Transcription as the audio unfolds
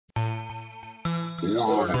Hey,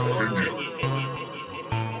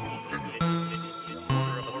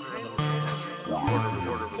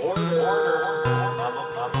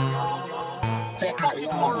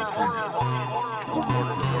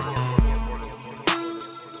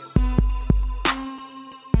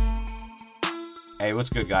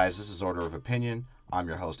 what's good, guys? This is Order of Opinion. I'm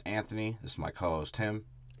your host, Anthony. This is my co-host, Tim.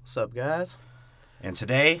 What's up, guys? And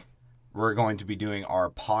today, we're going to be doing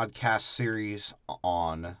our podcast series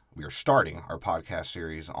on... We are starting our podcast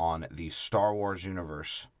series on the Star Wars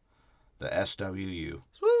universe, the SWU.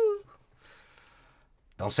 Woo!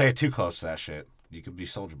 Don't say it too close to that shit. You could be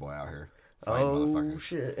Soulja Boy out here fighting motherfuckers.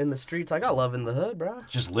 Shit. In the streets, I got love in the hood, bro.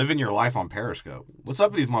 Just living your life on Periscope. What's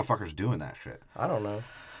up with these motherfuckers doing that shit? I don't know.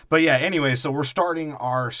 But yeah, anyway, so we're starting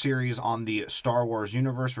our series on the Star Wars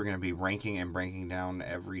universe. We're going to be ranking and breaking down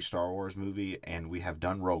every Star Wars movie, and we have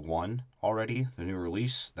done Rogue One already, the new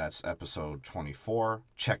release. That's episode 24.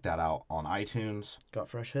 Check that out on iTunes. Got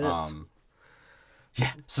fresh hits.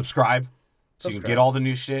 Yeah, subscribe so you can get all the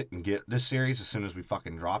new shit and get this series as soon as we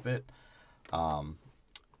fucking drop it.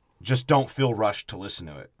 Just don't feel rushed to listen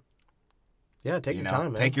to it. Yeah, take your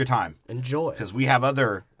time, man. Take your time. Enjoy. Because we have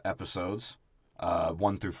other episodes.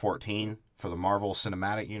 1 through 14 for the Marvel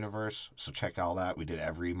Cinematic Universe. So check out that. We did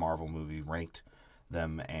every Marvel movie, ranked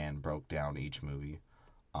them, and broke down each movie.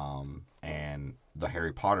 And the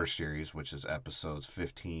Harry Potter series, which is episodes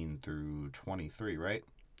 15 through 23, right?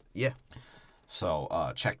 Yeah.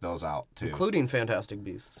 So check those out, too. Including Fantastic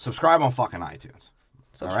Beasts. Subscribe on fucking iTunes.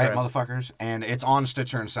 Subscribe. All right, motherfuckers? And it's on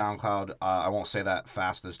Stitcher and SoundCloud. I won't say that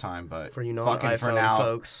fast this time, but for fucking iPhone for now,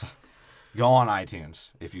 folks. Go on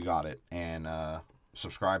iTunes if you got it, and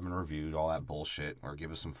subscribe and review all that bullshit, or give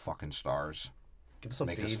us some fucking stars. Give us some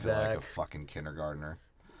feedback. Make us feel like a fucking kindergartner.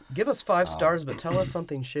 Give us 5 stars, but tell us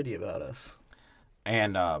something shitty about us.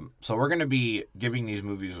 And so we're going to be giving these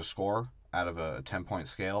movies a score out of a 10-point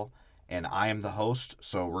scale, and I am the host,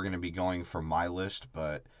 so we're going to be going from my list,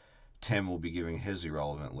 but Tim will be giving his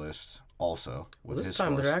irrelevant list also with his This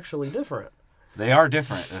time scores. they're actually different. They are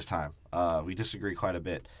different this time. We disagree quite a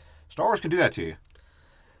bit. Star Wars can do that to you.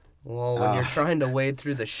 Well, when you're trying to wade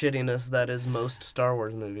through the shittiness that is most Star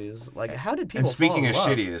Wars movies, like, how did people And speaking of fall in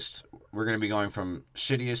love? shittiest, we're going to be going from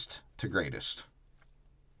shittiest to greatest.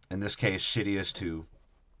 In this case, shittiest to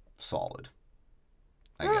solid,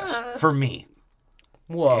 I guess. For me.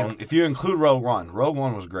 Whoa. And if you include Rogue One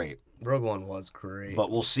was great. Rogue One was great. But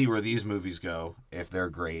we'll see where these movies go, if they're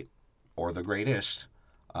great or the greatest.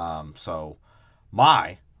 So,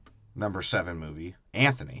 my number 7 movie,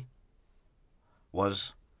 Anthony,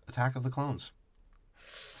 was Attack of the Clones.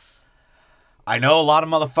 I know a lot of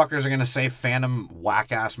motherfuckers are going to say Phantom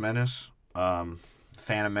Whack-Ass Menace.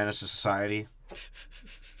 Phantom Menace to Society.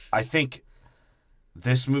 I think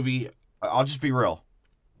this movie, I'll just be real.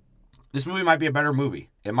 This movie might be a better movie.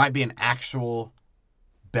 It might be an actual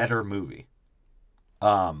better movie.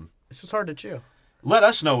 It's just hard to chew. Let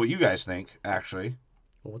us know what you guys think, actually.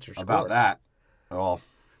 Well, what's your score? About that. Well,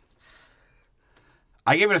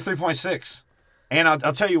 I gave it a 3.6. And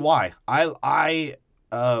I'll tell you why. I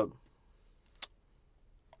know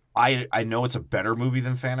it's a better movie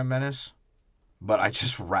than Phantom Menace, but I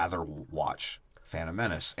just rather watch Phantom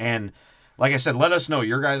Menace. And like I said, let us know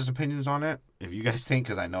your guys' opinions on it. If you guys think,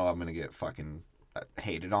 because I know I'm going to get fucking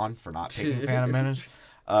hated on for not picking Phantom Menace.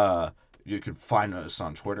 You could find us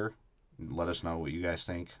on Twitter. Let us know what you guys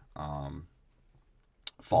think.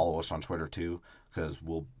 Follow us on Twitter, too, because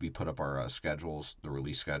we'll be put up our schedules, the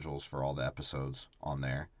release schedules for all the episodes on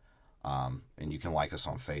there. And you can like us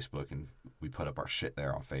on Facebook, and we put up our shit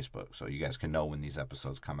there on Facebook, so you guys can know when these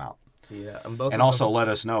episodes come out. Yeah, and also let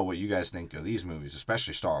us know what you guys think of these movies,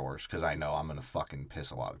 especially Star Wars, because I know I'm going to fucking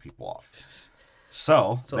piss a lot of people off.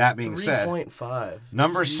 So that being said, 3.5.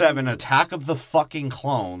 Number 7, Attack of the fucking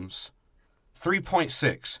Clones,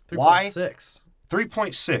 3.6. Why?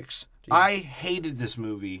 3.6. I hated this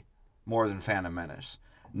movie more than Phantom Menace.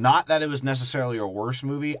 Not that it was necessarily a worse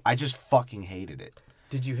movie, I just fucking hated it.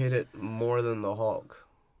 Did you hate it more than the Hulk?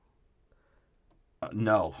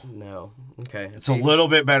 No. No. Okay. It's a little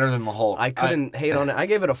bit better than the Hulk. I couldn't hate on it. I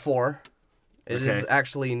gave it a 4. It Okay. is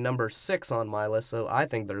actually number 6 on my list, so I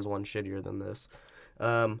think there's one shittier than this.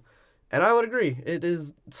 And I would agree. It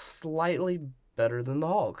is slightly better than the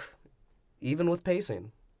Hulk, even with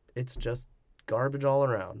pacing. It's just garbage all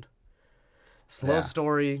around. Slow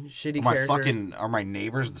story, shitty character. Are my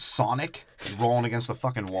neighbors the Sonic rolling against the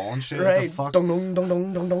fucking wall and shit? Right. What the fuck? Dong, dong, dong,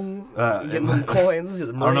 dong, dong, dong. Getting them coins. I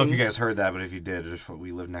don't know if you guys heard that, but if you did,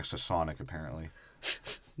 we live next to Sonic, apparently.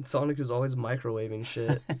 Sonic who's always microwaving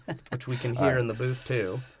shit, which we can hear in the booth,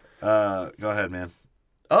 too. Go ahead, man.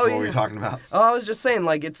 Oh, what were you talking about? Oh, I was just saying,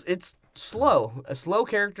 like, it's slow. A slow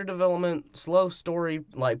character development, slow story,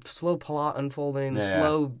 like slow plot unfolding,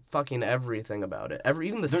 slow fucking everything about it.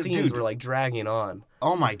 Even the scenes were like dragging on.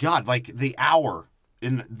 Oh my god, like the hour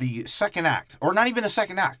in the second act, or not even the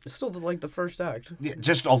second act. It's still like the first act. Yeah,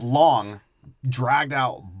 just a long, dragged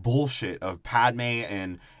out bullshit of Padme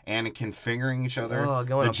and Anakin fingering each other. Oh,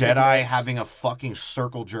 the Jedi having a fucking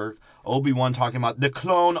circle jerk. Obi-Wan talking about the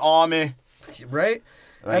clone army. Right?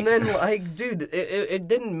 And then, like, dude, it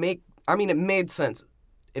didn't make... I mean, it made sense.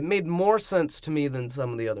 It made more sense to me than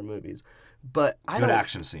some of the other movies. But Good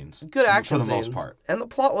action scenes. Good action scenes. For the most part. And the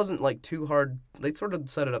plot wasn't, like, too hard. They sort of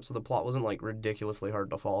set it up so the plot wasn't, like, ridiculously hard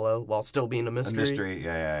to follow while still being a mystery. A mystery,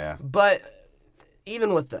 yeah. But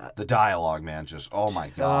even with that... The dialogue, man, just... Oh, my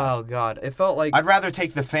God. Oh, God. It felt like... I'd rather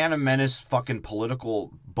take the Phantom Menace fucking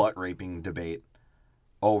political butt-raping debate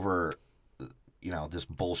over... this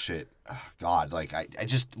bullshit. Oh, God, like, I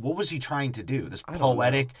just... What was he trying to do? This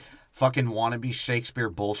poetic... fucking wannabe Shakespeare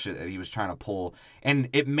bullshit that he was trying to pull. And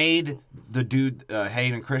it made the dude,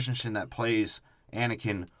 Hayden Christensen, that plays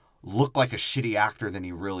Anakin, look like a shitty actor than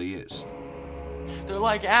he really is. They're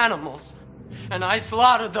like animals, and I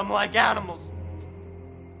slaughtered them like animals.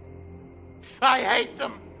 I hate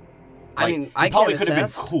them. I mean, he probably could have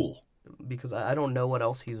been cool. Because I don't know what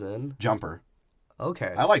else he's in. Jumper.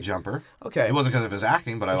 Okay. I like Jumper. Okay. It wasn't because of his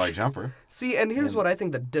acting, but I like Jumper. See, and here's what I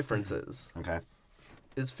think the difference is. Okay.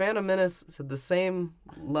 Is Phantom Menace had the same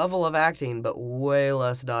level of acting, but way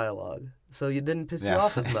less dialogue. So you didn't piss you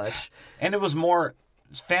off as much. And it was more...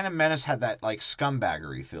 Phantom Menace had that, like,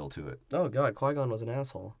 scumbaggery feel to it. Oh, God. Qui-Gon was an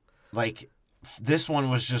asshole. Like, this one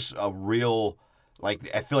was just a real...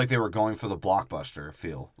 Like, I feel like they were going for the blockbuster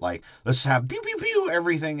feel. Like, let's have pew, pew, pew,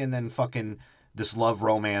 everything, and then fucking this love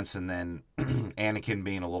romance, and then Anakin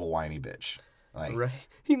being a little whiny bitch. Like, right.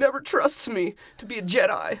 He never trusts me to be a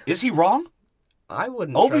Jedi. Is he wrong? I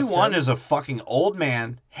wouldn't Obi-Wan is a fucking old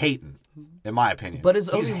man hating, in my opinion. But is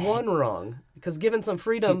Obi-Wan wrong? Because given some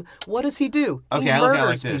freedom, what does he do? Okay, he I look at it like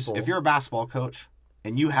murders this. people. If you're a basketball coach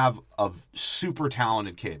and you have a super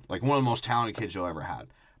talented kid, like one of the most talented kids you'll ever had,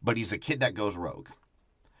 but he's a kid that goes rogue,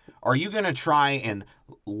 are you going to try and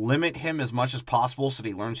limit him as much as possible so that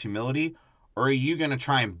he learns humility? Or are you going to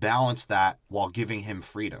try and balance that while giving him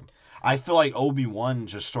freedom? I feel like Obi-Wan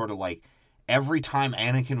just sort of like, every time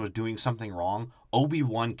Anakin was doing something wrong,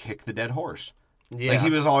 Obi-Wan kicked the dead horse. Yeah. Like, he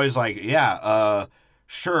was always like,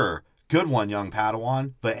 sure, good one, young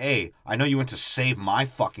Padawan, but hey, I know you went to save my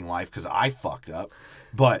fucking life because I fucked up,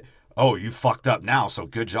 but, oh, you fucked up now, so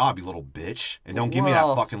good job, you little bitch. And don't give me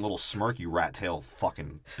that fucking little smirk, you rat-tail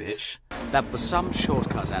fucking bitch. That was some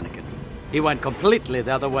shortcut, Anakin. He went completely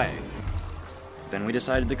the other way. Then we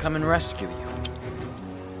decided to come and rescue you.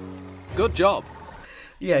 Good job.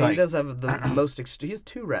 Yeah, he does have the most... he has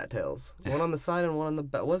two rat tails. One on the side and one on the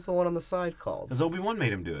back. What's the one on the side called? Because Obi-Wan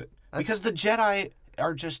made him do it. Because the Jedi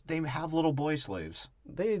are just... They have little boy slaves.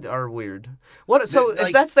 They are weird. So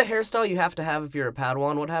if that's the hairstyle you have to have if you're a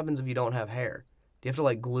Padawan, what happens if you don't have hair? Do you have to,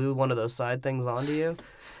 like, glue one of those side things onto you?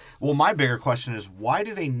 Well, my bigger question is, why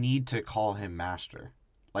do they need to call him Master?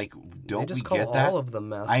 Like, don't we get that? They just call all of them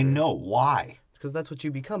Master. I know. Why? Because that's what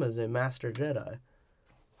you become as a Master Jedi.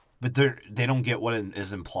 But they don't get what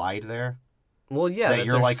is implied there? Well, yeah. That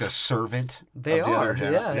you're like a servant of the other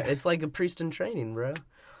Jedi? Yeah. It's like a priest in training, bro.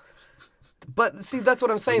 But, see, that's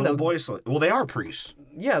what I'm saying, though. Well, they are priests.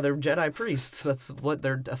 Yeah, they're Jedi priests. That's what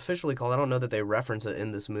they're officially called. I don't know that they reference it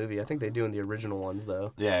in this movie. I think they do in the original ones,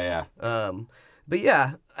 though. Yeah. But,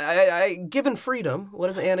 yeah, given freedom, what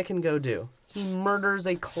does Anakin go do? He murders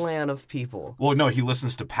a clan of people. Well, no, he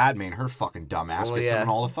listens to Padme and her fucking dumbass gets them in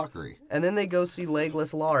all the fuckery. And then they go see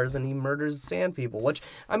Legless Lars and he murders sand people, which,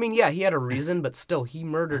 I mean, yeah, he had a reason, but still, he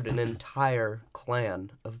murdered an entire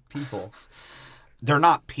clan of people. They're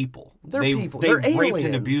not people. They're people. They They're raped aliens.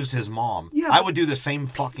 and abused his mom. Yeah, I would do the same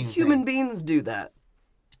fucking thing. Human beings do that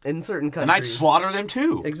in certain countries. And I'd slaughter them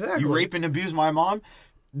too. Exactly. You rape and abuse my mom?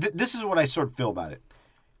 This is what I sort of feel about it.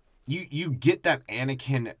 You get that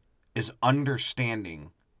Anakin is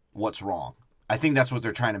understanding what's wrong. I think that's what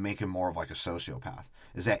they're trying to make him more of like a sociopath.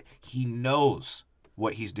 Is that he knows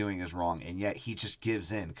what he's doing is wrong, and yet he just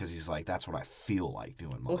gives in because he's like, that's what I feel like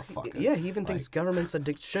doing, motherfucker. Yeah, he even thinks governments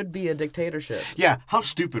should be a dictatorship. Yeah, how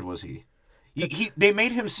stupid was he? They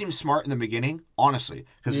made him seem smart in the beginning, honestly.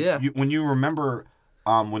 Because when you remember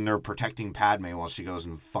when they're protecting Padme while she goes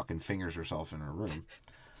and fucking fingers herself in her room,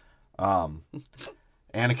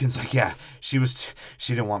 Anakin's like, yeah, she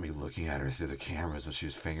didn't want me looking at her through the cameras when she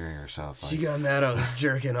was fingering herself. Like, she got mad I was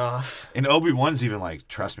jerking off. And Obi-Wan's even like,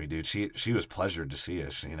 trust me, dude, she was pleasured to see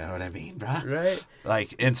us. You know what I mean, bro? Right.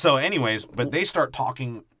 Like, and so anyways, but they start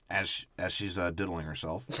talking as she's diddling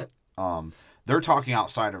herself, they're talking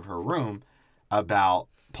outside of her room about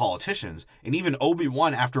politicians, and even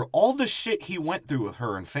Obi-Wan, after all the shit he went through with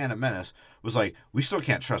her in Phantom Menace, was like, we still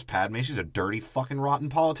can't trust Padme. She's a dirty fucking rotten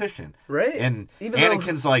politician. Right. And Even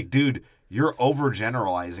Anakin's like, dude, you're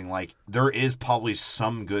overgeneralizing. Like, there is probably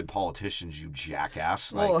some good politicians, you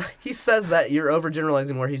jackass. Like, well, he says that you're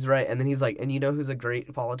overgeneralizing where he's right, and then he's like, and you know who's a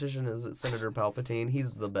great politician is Senator Palpatine.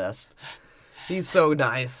 He's the best. He's so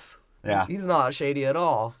nice. yeah, He's not shady at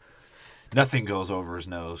all. nothing goes over his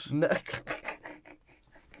nose.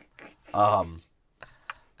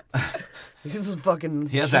 He's just fucking.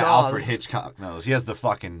 He has that Alfred Hitchcock nose. He has the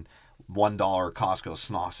fucking $1 Costco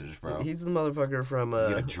sausage, bro. He's the motherfucker from. You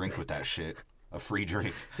get a drink with that shit. A free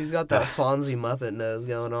drink. He's got that Fonzie Muppet nose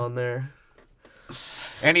going on there.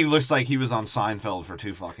 And he looks like he was on Seinfeld for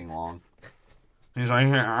too fucking long. He's like,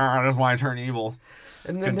 that's why I turn evil.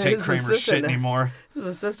 And then Couldn't take his Kramer's shit anymore. His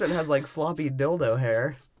assistant has like floppy dildo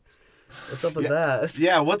hair. What's up with that?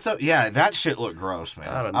 Yeah, what's up? Yeah, that shit looked gross, man.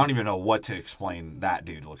 I don't I don't even know what to explain that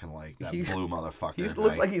dude looking like. That blue motherfucker. He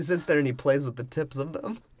looks like he sits there and he plays with the tips of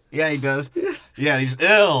them. Yeah, he does. Yeah, he's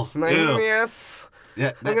ill. Like, Ew. yes.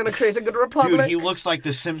 Yeah, I'm going to create a good republic. Dude, he looks like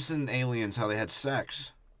the Simpson aliens, how they had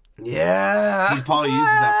sex. Yeah. He probably uses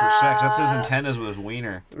that for sex. That's his antennas with his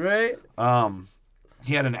wiener. Right?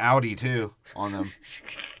 He had an Audi, too, on them.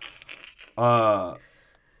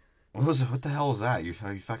 What was it? What the hell was that? You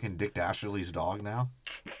fucking Dick Dastardly's dog now?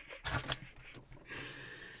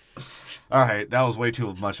 All right, that was way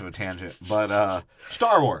too much of a tangent. But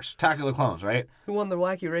Star Wars, Attack of the Clones, right? Who won the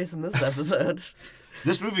wacky race in this episode?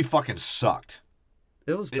 This movie fucking sucked.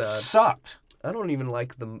 It was bad. It sucked. I don't even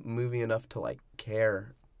like the movie enough to like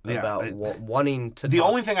care Yeah, about wanting to. The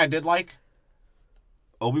only thing I did like,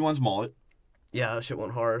 Obi-Wan's mullet, Yeah, that shit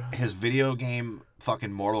went hard. his video game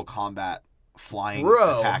fucking Mortal Kombat flying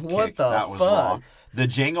Bro, attack what kick. the That was fuck? raw. The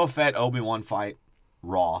Jango Fett Obi-Wan fight,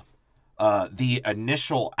 raw. The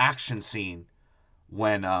initial action scene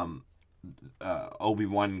when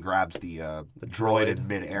Obi-Wan grabs the droid in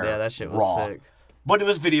midair. Yeah, that shit was raw. sick. But it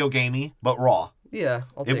was video gamey, but raw. Yeah,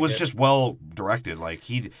 I'll take It was just well directed. Like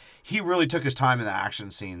he really took his time in the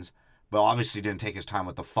action scenes, but obviously didn't take his time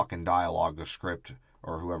with the fucking dialogue, the script,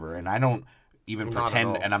 or whoever. And I don't even Not at pretend,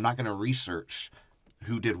 all. and I'm not going to research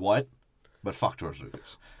who did what, but fuck George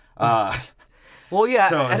Lucas. Well, yeah,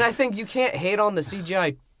 So- and I think you can't hate on the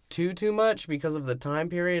CGI too much because of the time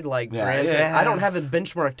period. Like, Yeah, granted, yeah. I don't have a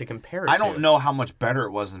benchmark to compare it to. I don't know how much better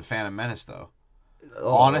it was than Phantom Menace, though.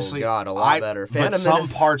 Oh, Honestly, God, a lot better. But Phantom some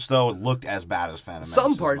Menace- parts though looked as bad as Phantom Menace.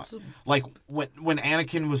 Some as parts. much. Like when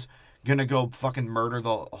Anakin was gonna go fucking murder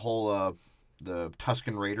the whole the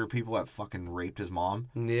Tusken Raider people that fucking raped his mom.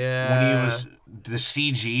 Yeah. When he was the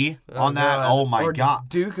CG on that, God. oh my Or god!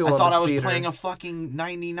 Dooku I on thought the I was speeder. playing a fucking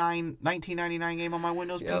 1999 game on my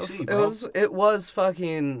Windows Yeah, PC, it bro. was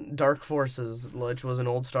fucking Dark Forces, which was an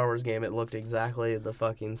old Star Wars game. It looked exactly the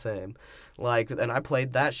fucking same. Like, and I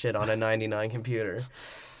played that shit on a 99 computer.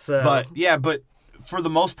 So, But for the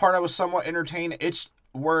most part, I was somewhat entertained. It's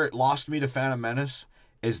where it lost me to Phantom Menace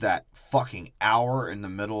is that fucking hour in the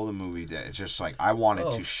middle of the movie that it's just like I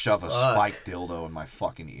wanted to shove a spiked dildo in my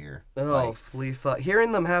fucking ear.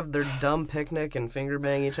 Hearing them have their dumb picnic and finger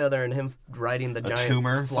bang each other and him riding the giant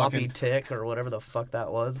tumor, floppy tick or whatever the fuck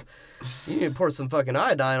that was. You need to pour some fucking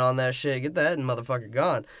iodine on that shit. Get that motherfucker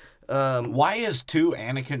gone. Why is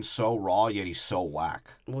Anakin so raw yet he's so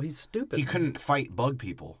whack? Well, he's stupid. He couldn't fight bug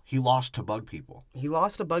people. He lost to bug people. He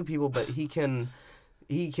lost to bug people, but he can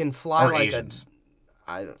fly Or like Asians.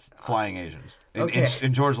 Flying Asians. Okay.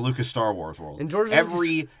 In George Lucas Star Wars world. In George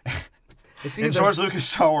It's in either George Lucas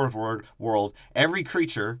Star Wars world, every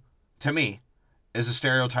creature, to me, is a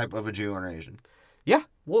stereotype of a Jew or an Asian. Yeah.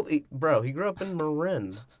 Well, he grew up in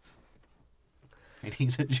Marin. And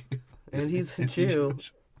he's a Jew. And he's a Jew.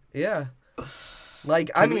 Yeah.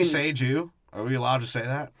 Like, Can we say Jew? Are we allowed to say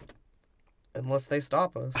that? unless they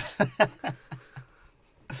stop us.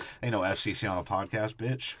 Ain't no FCC on a podcast,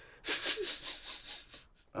 bitch.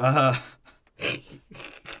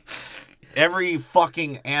 Every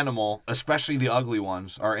fucking animal, especially the ugly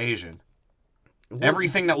ones, are Asian.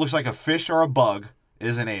 Everything that looks like a fish or a bug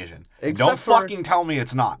is an Asian. Don't fucking tell me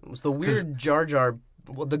it's not. It's the weird Jar Jar.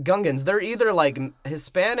 Well, the Gungans, they're either like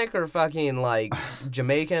Hispanic or fucking like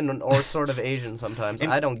Jamaican or sort of Asian sometimes.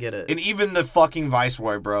 I don't get it. And even the fucking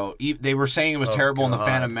Viceroy, bro, they were saying it was terrible in the God.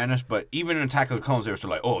 Phantom Menace, but even in Attack of the Clones, they were still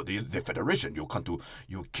like, oh, the Federation,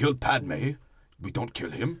 you killed Padme. We don't kill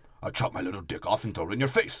him. I'll chop my little dick off and throw it in your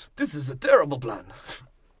face. This is a terrible plan.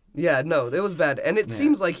 Yeah, no, it was bad. And it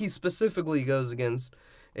seems like he specifically goes against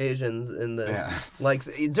Asians in this. Yeah. Like,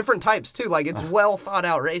 different types, too. Like, it's well thought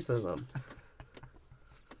out racism.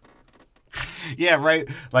 Yeah, right.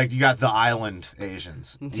 Like you got the island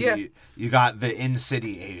Asians. Yeah. You got the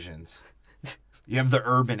in-city Asians. You have the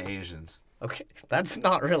urban Asians. Okay, that's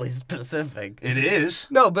not really specific. It is.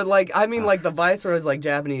 No, but like I mean, like the Viceroy's like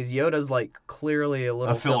Japanese. Yoda's like clearly a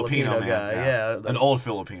little A Filipino man, guy. Yeah, an old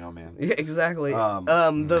Filipino man. Yeah, exactly.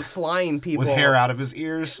 The flying people With hair out of his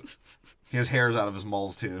ears. He has hairs out of his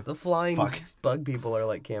moles too. The flying Fuck. bug people are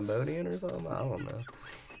like Cambodian or something. I don't know.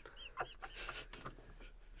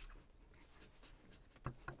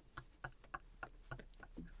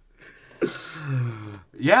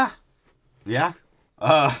 Yeah. Yeah.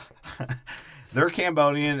 They're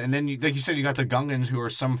Cambodian, and then like you said, you got the Gungans, who are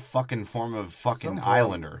some fucking form of fucking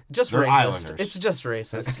islander. Just They're racist. islanders. It's just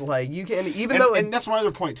racist. Like you can even though and that's my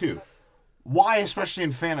other point too. Why, especially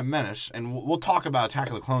in Phantom Menace, and we'll talk about Attack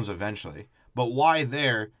of the Clones eventually, but why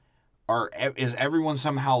is everyone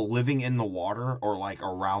somehow living in the water or like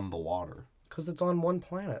around the water? because it's on one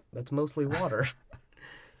planet that's mostly water.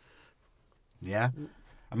 Yeah,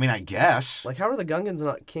 I mean, I guess. Like how are the Gungans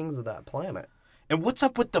not kings of that planet? And what's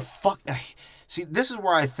up with the fuck? See, this is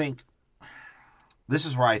where I think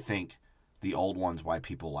the old ones, why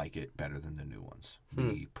people like it better than the new ones,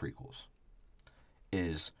 the prequels,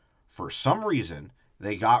 is for some reason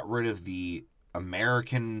they got rid of the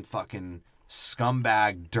American fucking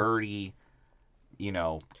scumbag, dirty,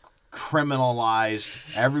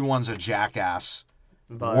 criminalized, everyone's a jackass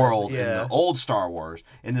world in the old Star Wars.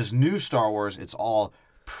 In this new Star Wars, it's all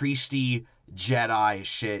priesty Jedi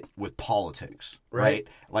shit with politics, right?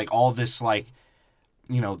 Like all this, like,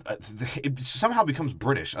 it somehow becomes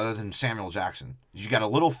British other than Samuel Jackson. You got a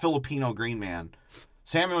little Filipino green man,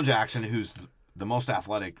 Samuel Jackson, who's the most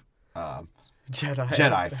athletic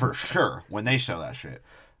Jedi for sure when they show that shit.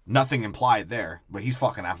 Nothing implied there, but he's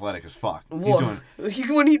fucking athletic as fuck. When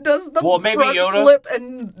he does the maybe front Yoda flip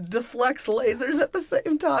and deflects lasers at the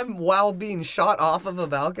same time while being shot off of a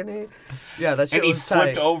balcony. Yeah, that shit and he was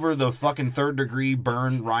flipped tight. over the fucking 3rd-degree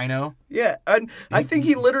burn rhino. Yeah, and I think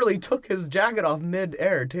he literally took his jacket off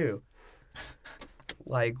mid-air, too.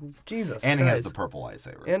 Like, Jesus And Christ. he has the purple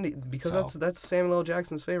lightsaber. And because that's Samuel L.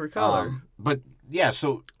 Jackson's favorite color. But, yeah,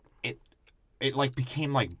 so it like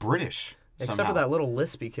became, like, British. Except somehow. for that little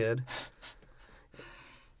lispy kid.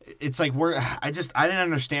 It's like I didn't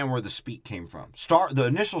understand where the speak came from. The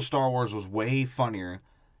initial Star Wars was way funnier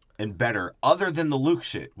and better, other than the Luke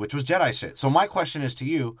shit, which was Jedi shit. So my question is to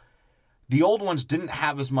you: the old ones didn't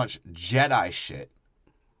have as much Jedi shit,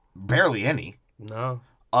 barely any. No.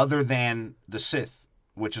 Other than the Sith,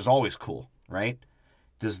 which is always cool, right?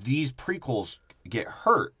 Does these prequels get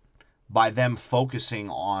hurt by them focusing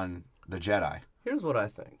on the Jedi? Here's what I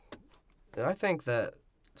think. I think that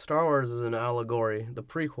Star Wars is an allegory. The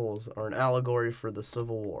prequels are an allegory for the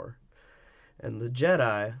Civil War. And the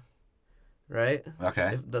Jedi, right?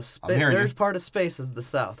 Okay. There's part of space is the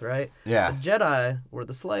South, right? Yeah. The Jedi were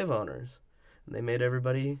the slave owners. And they made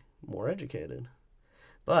everybody more educated.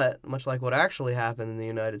 But, much like what actually happened in the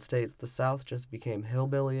United States, the South just became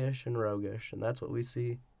hillbilly-ish and roguish. And that's what we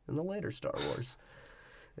see in the later Star Wars,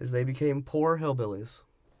 is they became poor hillbillies.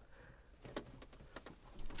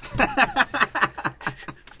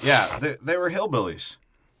 Yeah, they were hillbillies.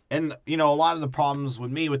 And, a lot of the problems with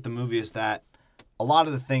me with the movie is that a lot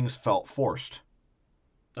of the things felt forced.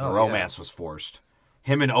 The romance was forced.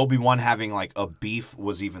 Him and Obi-Wan having, like, a beef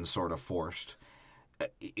was even sort of forced.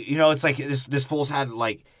 It's like this fool's had,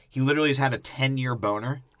 like, he literally has had a 10-year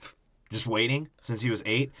boner just waiting since he was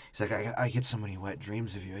 8. He's like, I get so many wet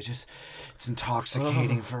dreams of you. It's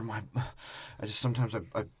intoxicating for my... Sometimes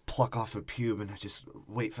I pluck off a pube and I just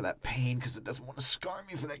wait for that pain because it doesn't want to scar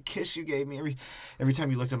me for that kiss you gave me. Every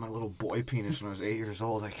time you looked at my little boy penis when I was 8 years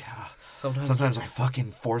old, like, sometimes I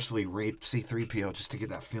fucking forcefully rape C-3PO just to get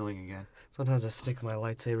that feeling again. Sometimes I stick my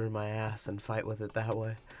lightsaber in my ass and fight with it that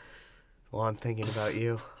way. Well, I'm thinking about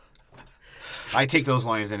you. I take those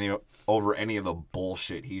lines over any of the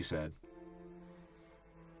bullshit he said.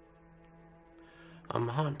 I'm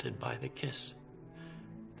haunted by the kiss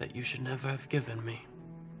that you should never have given me.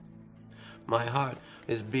 My heart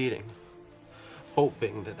is beating,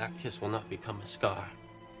 hoping that kiss will not become a scar.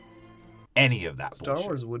 Any of that Star bullshit.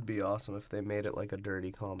 Wars would be awesome if they made it like a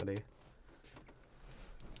dirty comedy.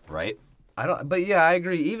 Right? But yeah, I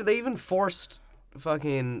agree. They even forced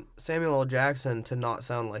fucking Samuel L. Jackson to not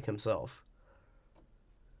sound like himself.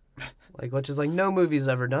 Which is like no movie's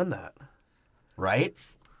ever done that. Right?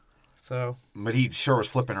 So. But he sure was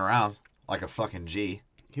flipping around like a fucking G.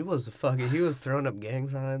 He was throwing up gang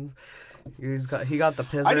signs. He got the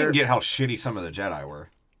pisser. I didn't get how shitty some of the Jedi were.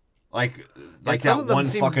 Like some that of them one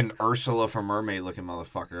seem- fucking Ursula from Mermaid looking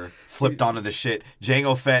motherfucker flipped onto the shit.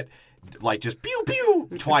 Jango Fett, like, just pew pew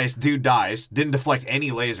twice. Dude dies. Didn't deflect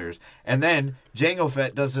any lasers. And then Jango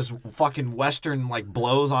Fett does this fucking Western, like,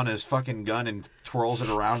 blows on his fucking gun and twirls it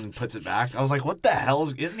around and puts it back. I was like, what the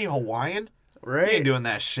hell? Isn't he Hawaiian? Right. He ain't doing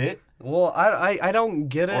that shit. Well, I don't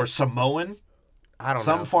get it. Or Samoan. I don't know.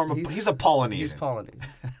 Some form of... He's a Polynesian. He's Polynesian.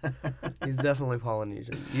 He's definitely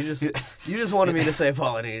Polynesian. You just wanted me to say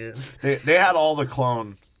Polynesian. They had all of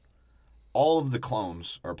the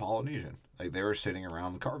clones are Polynesian. Like, they were sitting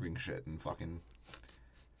around carving shit and fucking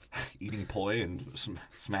eating poi and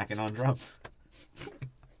smacking on drums.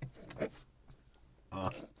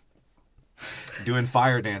 Doing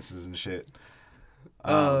fire dances and shit.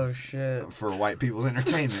 Oh, shit. For white people's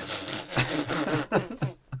entertainment.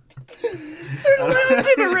 They're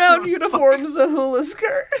lounging around uniforms a hula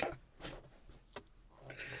skirt.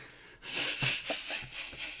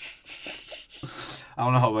 I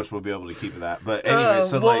don't know how much we'll be able to keep of that. But anyway,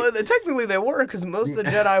 so well, like... technically they were, because most of the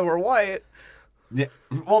Jedi were white. Yeah,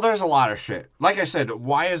 well, there's a lot of shit. Like I said,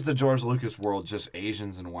 why is the George Lucas world just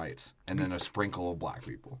Asians and whites, and then a sprinkle of black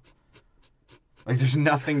people? Like, there's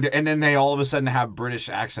nothing to... And then they all of a sudden have British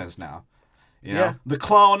accents now. You know? Yeah. The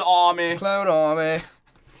Clone Army. Clone Army.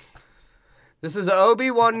 This is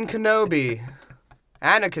Obi-Wan Kenobi.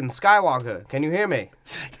 Anakin Skywalker. Can you hear me?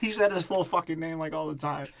 He said his full fucking name, like, all the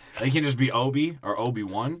time. Like, he can just be Obi or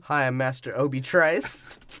Obi-Wan. Hi, I'm Master Obi Trice.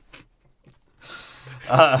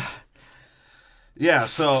 Yeah,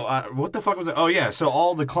 so, what the fuck was it? Oh, yeah, so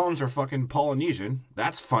all the clones are fucking Polynesian.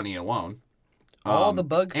 That's funny alone. All the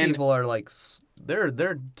bug and- people are like...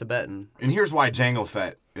 They're Tibetan. And here's why Jango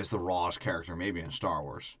Fett is the rawest character maybe in Star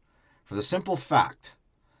Wars. For the simple fact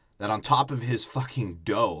that on top of his fucking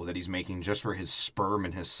dough that he's making just for his sperm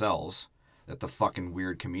and his cells that the fucking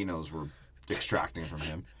weird Caminos were extracting from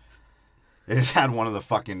him, they just had one of the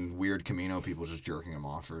fucking weird Camino people just jerking him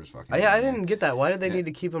off for his fucking... Yeah, I didn't get that. Why did they need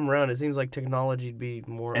to keep him around? It seems like technology'd be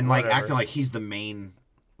more... And, like, whatever. acting like he's the main,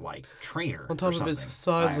 like, trainer on top or of his something.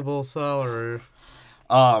 sizable salary.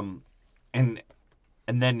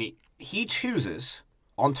 And then he chooses,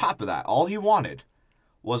 on top of that, all he wanted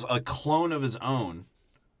was a clone of his own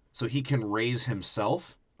so he can raise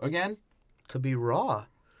himself again. To be raw.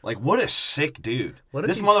 Like, what a sick dude. What if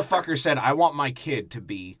This he- motherfucker said, I want my kid to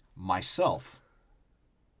be myself.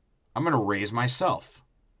 I'm going to raise myself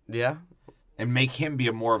Yeah. and make him be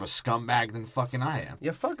more of a scumbag than fucking I am.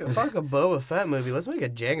 Yeah, fuck a Boba Fett movie. Let's make a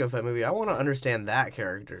Jango Fett movie. I want to understand that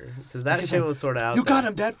character. Because that shit was sort of out You there. got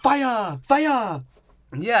him, Dad. Fire! Fire!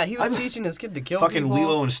 Yeah, he was teaching his kid to kill Fucking people.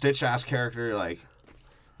 Lilo and Stitch ass character, like...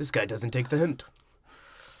 This guy doesn't take the hint.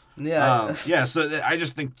 Yeah. Yeah, so I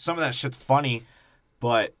just think some of that shit's funny,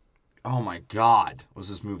 but oh my god, was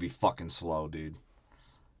this movie fucking slow, dude.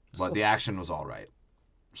 But the action was all right.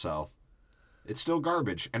 So, it's still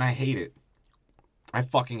garbage, and I hate it. I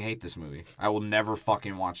fucking hate this movie. I will never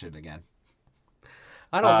fucking watch it again.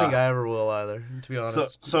 I don't think I ever will either, to be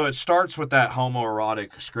honest. So it starts with that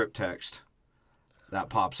homoerotic script text that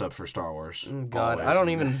pops up for Star Wars. God, always. I don't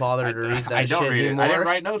even bother to read that I don't shit read anymore. it. I didn't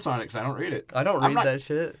write notes on it because I don't read it. I don't read that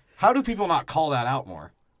shit. How do people not call that out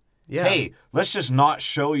more? Yeah. Hey, let's just not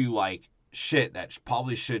show you, like, shit that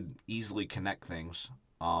probably should easily connect things.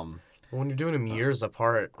 When you're doing them years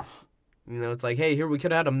apart, you know, it's like, hey, here, we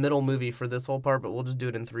could have had a middle movie for this whole part, but we'll just do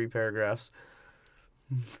it in 3 paragraphs.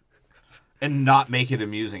 And not make it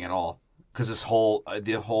amusing at all. Because the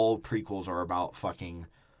whole prequels are about fucking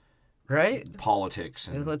Right? politics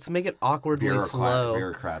and Let's make it awkwardly slow.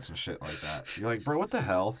 bureaucrats and shit like that. You're like, bro, what the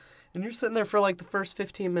hell? And you're sitting there for like the first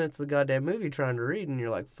 15 minutes of the goddamn movie trying to read, and you're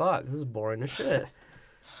like, fuck, this is boring as shit.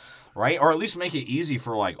 Right? Or at least make it easy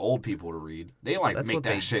for, like, old people to read. They, like, That's make what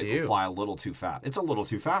they that shit do. fly a little too fast. It's a little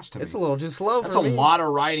too fast to me. It's a little too slow That's for a me. lot of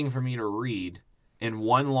writing for me to read in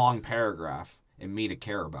one long paragraph and me to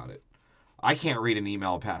care about it. I can't read an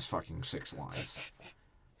email past fucking 6 lines.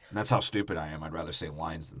 And that's how stupid I am. I'd rather say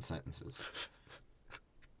lines than sentences.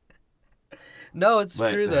 No, it's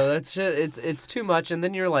But- true though. That's shit. It's too much, and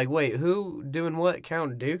then you're like, wait, who doing what?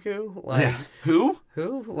 Count Dooku? Like Who?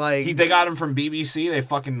 who? Like They got him from BBC. They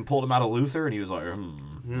fucking pulled him out of Luther, and he was like,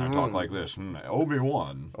 I talk like this.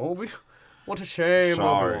 Obi-Wan. Obi. What a shame.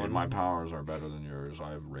 Sorry, Obi-Wan. my powers are better than yours.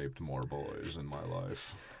 I've raped more boys in my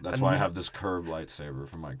life. That's why I have this curved lightsaber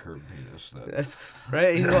for my curved penis. That's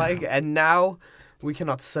right. He's like, and now we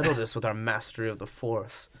cannot settle this with our mastery of the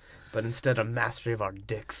Force, but instead a mastery of our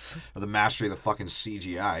dicks. The mastery of the fucking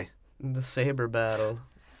CGI. The saber battle.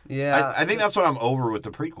 Yeah. I think that's what I'm over with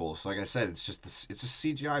the prequels. Like I said, it's just it's a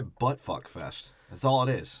CGI buttfuck fest. That's all it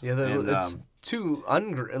is. Yeah, it's too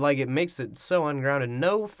like it makes it so ungrounded.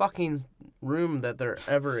 No fucking room that they're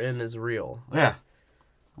ever in is real. Yeah.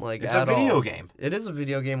 Like it's a video game. It is a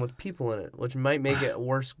video game with people in it, which might make it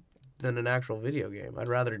worse than an actual video game. I'd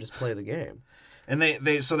rather just play the game. And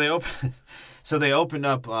they opened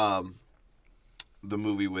up the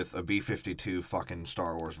movie with a B-52 fucking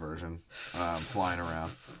Star Wars version flying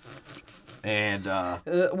around. And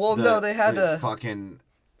they had a fucking.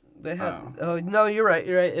 They had. Oh no, you're right.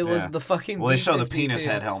 It was the fucking. Well, they show the B-52. penis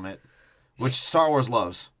head helmet, which Star Wars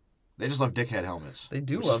loves. They just love dickhead helmets. They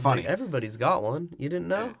do which love. is funny. Everybody's got one. You didn't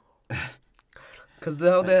know? Because they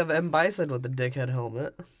have M. Bison with the dickhead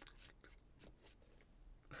helmet.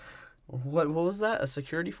 What was that? A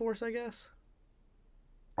security force, I guess.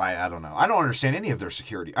 I don't know. I don't understand any of their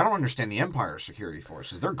security. I don't understand the Empire's security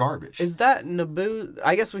forces. They're garbage. Is that Naboo?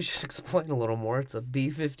 I guess we should explain a little more. It's a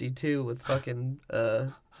B-52 with fucking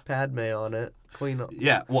Padme on it. Queen.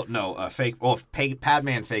 Yeah. Well, no. Fake. Well, Padme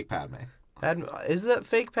and fake Padme. Padme, is that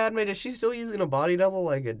fake Padme? Is she still using a body double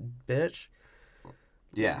like a bitch?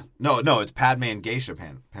 Yeah. No. It's Padme and Geisha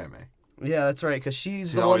Padme. Yeah, that's right. Because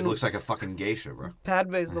she's She the always one. looks like a fucking geisha, bro.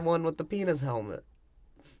 Padme's the one with the penis helmet.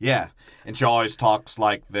 Yeah, and she always talks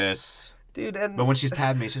like this. Dude, and But when she's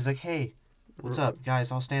Padme, she's like, "Hey, what's up,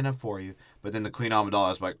 guys? I'll stand up for you." But then the Queen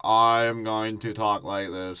Amidala is like, "I'm going to talk like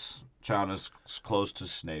this, trying as close to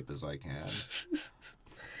Snape as I can."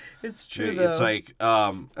 it's true though. It's like,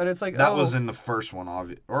 and it's like that was in the first one,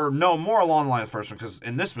 or no, more along the line of the first one, because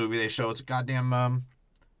in this movie they show it's a goddamn,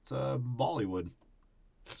 it's a Bollywood.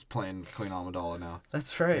 It's playing Queen Amidala now.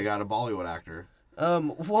 That's right. They got a Bollywood actor.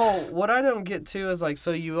 Well, what I don't get to is like,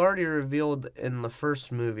 so you already revealed in the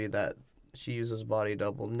first movie that she uses body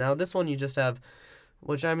double. Now this one you just have,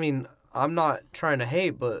 which I mean, I'm not trying to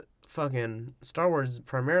hate, but fucking Star Wars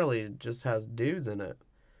primarily just has dudes in it.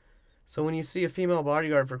 So when you see a female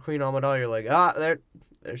bodyguard for Queen Amidala, you're like,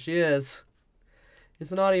 there she is.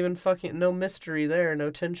 It's not even fucking, no mystery there,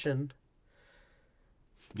 no tension.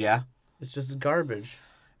 Yeah. It's just garbage.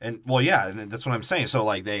 And, well, yeah, and that's what I'm saying. So,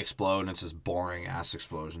 like, they explode, and it's this boring-ass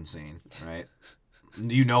explosion scene, right?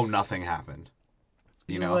 You know nothing happened.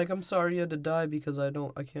 She's like, I'm sorry you had to die because I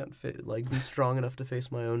can't be strong enough to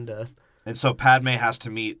face my own death. And so Padme has to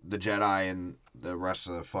meet the Jedi and the rest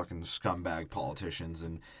of the fucking scumbag politicians,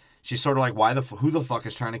 and she's sort of like, who the fuck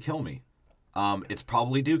is trying to kill me? It's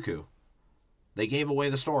probably Dooku. They gave away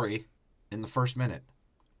the story in the first minute.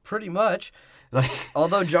 Pretty much. Like,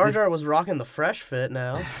 although Jar Jar was rocking the fresh fit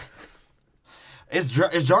now. Is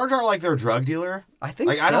Jar Jar like their drug dealer? I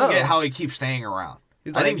think so. I don't get how he keeps staying around.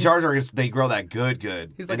 I think Jar Jar they grow that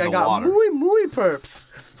good. He's like, I got muy perps.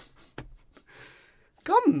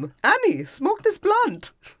 Come, Annie, smoke this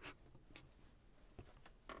blunt.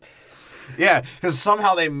 Yeah, because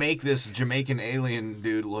somehow they make this Jamaican alien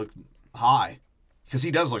dude look high. Because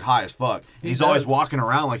he does look high as fuck. And he's always walking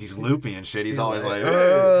around like he's loopy and shit. He's always like...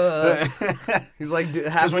 He's like halfway...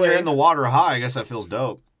 Because when you're in the water high, I guess that feels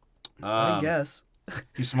dope. I guess.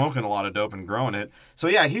 He's smoking a lot of dope and growing it. So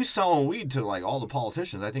yeah, he's selling weed to like all the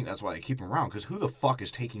politicians. I think that's why they keep him around. Because who the fuck is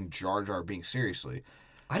taking Jar Jar being seriously?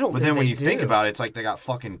 I don't But think then when they you do. think about it, it's like they got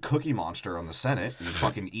fucking Cookie Monster on the Senate. And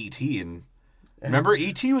fucking E.T. and... Remember,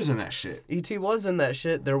 E.T. was in that shit. E.T. was in that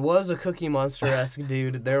shit. There was a Cookie Monster-esque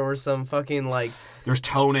dude. There were some fucking, like... There's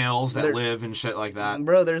toenails that live and shit like that.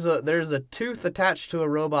 Bro, there's a tooth attached to a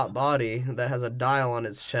robot body that has a dial on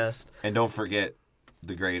its chest. And don't forget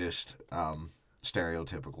the greatest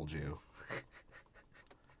stereotypical Jew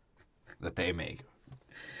that they make.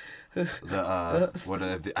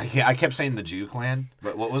 I kept saying the Jew clan,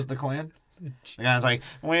 but what was the clan? The guy's like,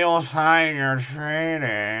 we'll sign your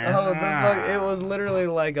training. Oh, the fuck! It was literally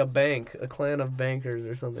like a bank, a clan of bankers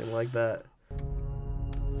or something like that.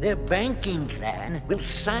 The banking clan will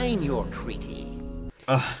sign your treaty.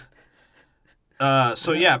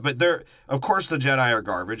 So yeah, but they're, of course the Jedi are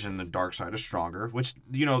garbage and the dark side is stronger, which,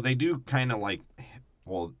 you know, they do kind of like,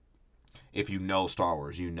 well, if you know Star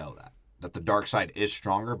Wars, you know that the dark side is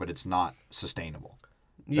stronger, but it's not sustainable.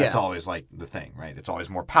 Yeah. That's always like the thing, right? It's always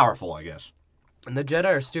more powerful, I guess. And the Jedi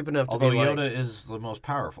are stupid enough to Although be Yoda like, is the most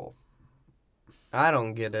powerful. I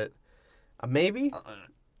don't get it. Maybe?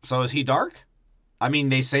 So is he dark? I mean,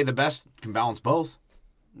 they say the best can balance both.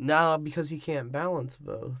 No, because he can't balance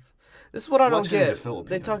both. This is what I don't get.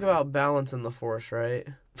 They talk about balance in the Force, right?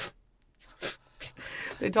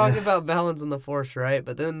 They talk about balance in the Force, right?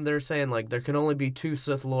 But then they're saying, like, there can only be 2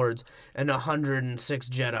 Sith Lords and 106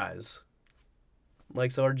 Jedis.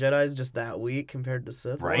 Like, so are Jedis just that weak compared to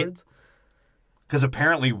Sith Right. Lords? Because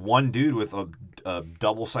apparently one dude with a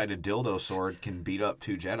double-sided dildo sword can beat up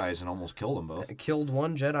 2 Jedis and almost kill them both. It killed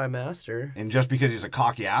one Jedi Master. And just because he's a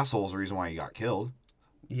cocky asshole is the reason why he got killed.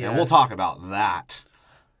 Yeah. And we'll talk about that.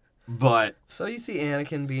 But... So you see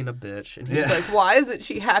Anakin being a bitch, and he's like, why isn't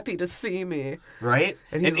she happy to see me? Right?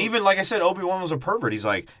 And even, like I said, Obi-Wan was a pervert. He's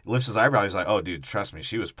like, lifts his eyebrow. He's like, oh, dude, trust me,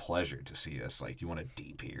 she was pleasured to see us. Like, you want a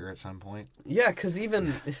deep here at some point? Yeah, because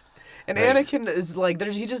even... And Anakin is like,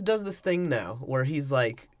 he just does this thing now, where he's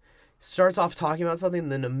like, starts off talking about something,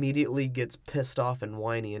 and then immediately gets pissed off and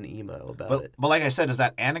whiny and emo about it. But like I said, is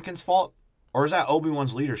that Anakin's fault? Or is that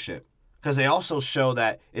Obi-Wan's leadership? Because they also show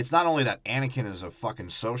that it's not only that Anakin is a fucking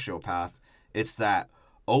sociopath, it's that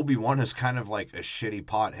Obi-Wan is kind of like a shitty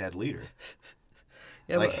pothead leader.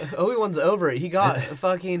 Yeah, like, but Obi-Wan's over it. He got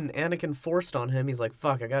fucking Anakin forced on him. He's like,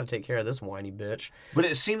 fuck, I gotta take care of this whiny bitch. But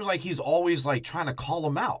it seems like he's always like trying to call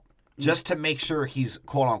him out just to make sure he's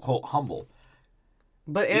quote-unquote humble.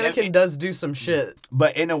 But Anakin does do some shit.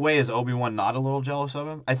 But in a way, is Obi-Wan not a little jealous of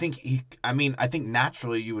him? I think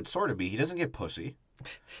naturally you would sort of be. He doesn't get pussy.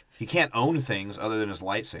 He can't own things other than his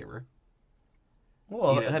lightsaber.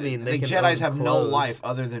 Well, I mean, they can Jedis own have no clothes. life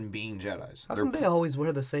other than being Jedis. How come they always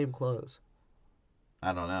wear the same clothes?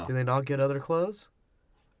 I don't know. Do they not get other clothes?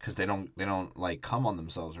 Because they don't like come on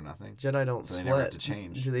themselves or nothing. Jedi don't so sweat. They never have to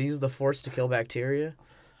change. Do they use the Force to kill bacteria?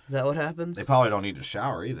 Is that what happens? They probably don't need to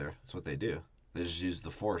shower either. That's what they do. They just use the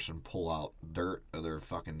Force and pull out dirt of their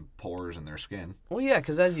fucking pores in their skin. Well, yeah,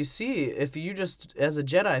 because as you see, if you just, as a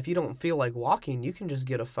Jedi, if you don't feel like walking, you can just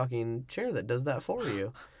get a fucking chair that does that for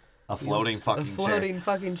you. A floating fucking chair. A floating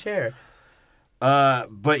fucking chair.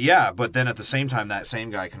 But then at the same time, that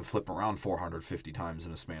same guy can flip around 450 times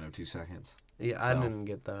in a span of 2 seconds. Yeah, I didn't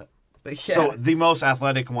get that. But yeah. So the most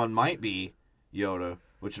athletic one might be Yoda,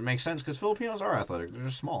 which would make sense because Filipinos are athletic. They're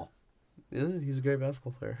just small. Yeah, he's a great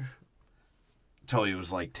basketball player. Until he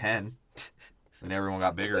was like 10. And everyone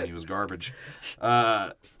got bigger and he was garbage.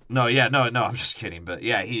 No, I'm just kidding. But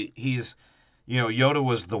yeah, he's, Yoda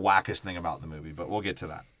was the wackest thing about the movie, but we'll get to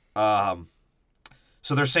that.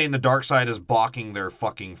 So they're saying the dark side is balking their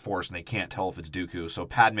fucking Force and they can't tell if it's Dooku. So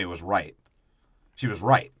Padme was right. She was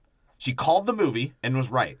right. She called the movie and was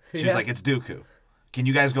right. She was like, it's Dooku. Can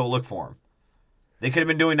you guys go look for him? They could have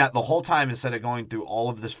been doing that the whole time instead of going through all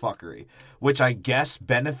of this fuckery, which I guess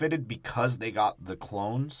benefited because they got the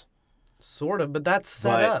clones. Sort of, but that's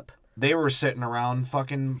set up. They were sitting around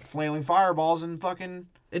fucking flailing fireballs and fucking...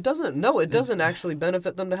 It doesn't actually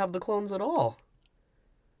benefit them to have the clones at all.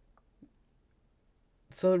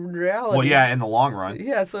 So in reality... Well, yeah, in the long run.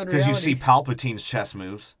 Yeah, so in reality... Because you see Palpatine's chess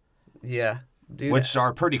moves. Yeah. Dude, which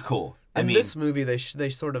are pretty cool. In this movie, they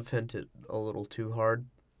sort of hint it a little too hard.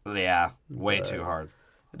 Yeah, way too hard.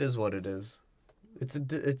 It is what it is.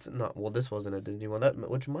 It's not. Well, this wasn't a Disney one.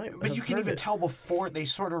 Which might. But you can even tell before they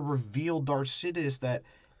sort of revealed Darth Sidious that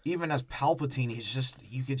even as Palpatine,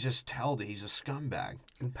 you could just tell that he's a scumbag.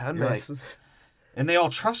 And Padme. And they all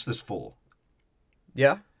trust this fool.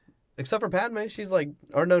 Yeah, except for Padme. She's like,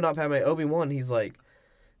 or no, not Padme. Obi-Wan. He's like,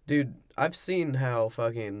 dude, I've seen how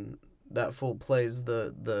fucking that fool plays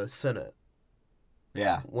the Senate.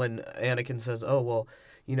 Yeah. When Anakin says, "Oh well."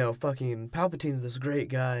 Fucking Palpatine's this great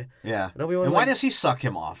guy. Yeah. And why does he suck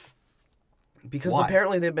him off? Because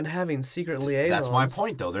apparently they've been having secret liaisons. That's my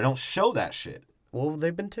point, though. They don't show that shit. Well,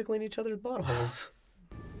 they've been tickling each other's buttholes.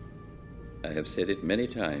 I have said it many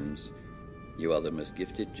times. You are the most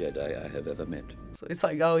gifted Jedi I have ever met. So it's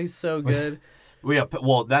like, oh, he's so good.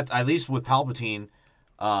 Well, that at least with Palpatine,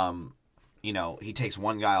 he takes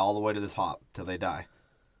one guy all the way to the top till they die.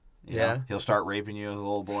 You know? He'll start raping you as a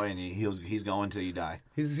little boy, and he's going till you die.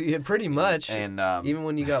 He's pretty much. And even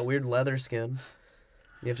when you got weird leather skin,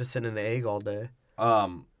 you have to sit in an egg all day.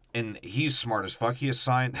 And he's smart as fuck. He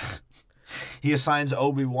assigns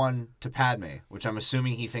Obi-Wan to Padme, which I'm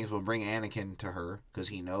assuming he thinks will bring Anakin to her because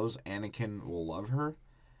he knows Anakin will love her,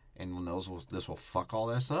 and knows this will fuck all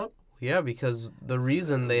this up. Yeah, because the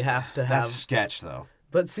reason they have to have that's sketch though.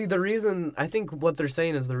 But see, the reason, I think what they're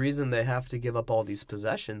saying is the reason they have to give up all these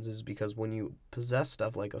possessions is because when you possess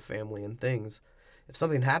stuff like a family and things, if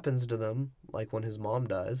something happens to them, like when his mom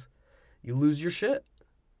dies, you lose your shit.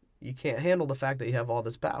 You can't handle the fact that you have all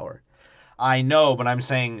this power. I know, but I'm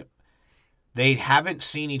saying they haven't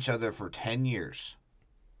seen each other for 10 years.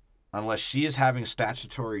 Unless she is having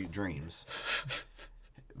statutory dreams.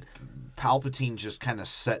 Palpatine just kind of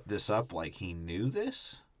set this up like he knew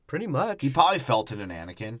this. Pretty much. He probably felt it in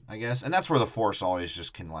Anakin, I guess. And that's where the Force always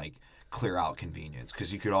just can, clear out convenience.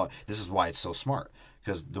 Because this is why it's so smart.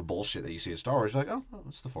 Because the bullshit that you see in Star Wars, you're like, oh,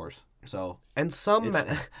 it's the Force. So. And some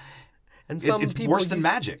it's people worse than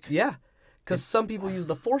magic. Yeah. Because some people use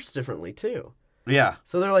the Force differently, too. Yeah.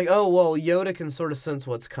 So they're like, oh, well, Yoda can sort of sense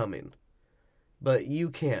what's coming, but you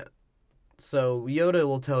can't. So Yoda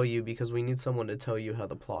will tell you because we need someone to tell you how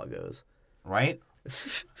the plot goes. Right?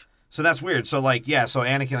 So that's weird. So, like, yeah, so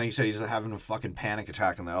Anakin, like you said, he's having a fucking panic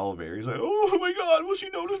attack in the elevator. He's like, oh my God, will she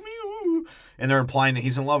notice me? Ooh. And they're implying that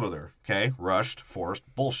he's in love with her. Okay? Rushed, forced,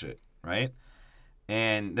 bullshit. Right?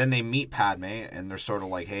 And then they meet Padme, and they're sort of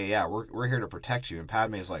like, hey, yeah, we're here to protect you. And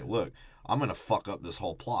Padme's like, look, I'm going to fuck up this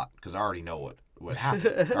whole plot because I already know what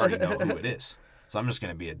happened. I already know who it is. So I'm just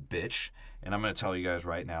going to be a bitch, and I'm going to tell you guys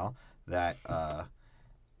right now that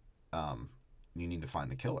you need to find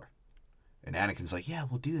the killer. And Anakin's like, yeah,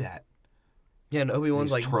 we'll do that. Yeah, and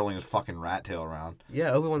Obi-Wan's like... twirling his fucking rat tail around.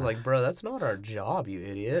 Yeah, Obi-Wan's like, bro, that's not our job, you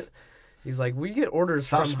idiot. He's like, we get orders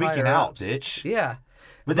Stop from speaking higher out, ups. bitch. Yeah.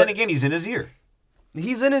 But then again, he's in his ear.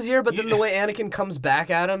 He's in his ear, but then the way Anakin comes back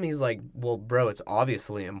at him, he's like, well, bro, it's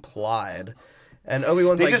obviously implied. And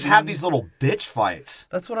Obi-Wan's They like... just have these little bitch fights.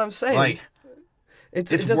 That's what I'm saying. Like,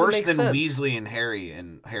 it it's doesn't worse make than sense. Weasley and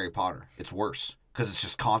Harry Potter. It's worse because it's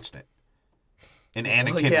just constant. And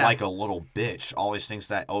Anakin, yeah. like a little bitch, always thinks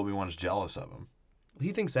that Obi-Wan's jealous of him.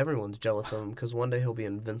 He thinks everyone's jealous of him because one day he'll be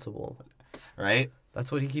invincible. Right?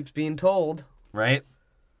 That's what he keeps being told. Right?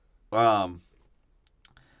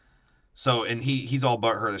 So, and he's all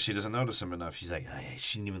butthurt that she doesn't notice him enough. She's like,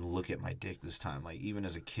 she didn't even look at my dick this time. Like, even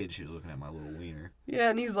as a kid, she was looking at my little wiener. Yeah,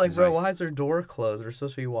 and he's like, bro, why is her door closed? We're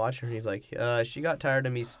supposed to be watching her. And he's like, she got tired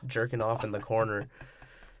of me jerking off in the corner.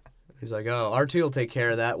 He's like, oh, R2 will take care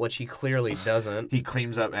of that, which he clearly doesn't. He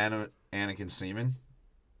cleans up Anakin's semen?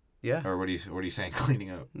 Yeah. Or what are you saying, cleaning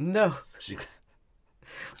up? No. She...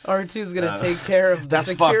 R2's going to take care of the that's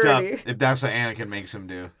security. Fucked up if that's what Anakin makes him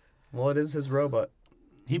do. Well, it is his robot.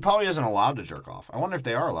 He probably isn't allowed to jerk off. I wonder if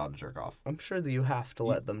they are allowed to jerk off. I'm sure that you have to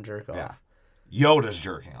let them jerk off. Yeah. Yoda's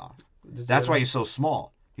jerking off. That's why Yoda- he's so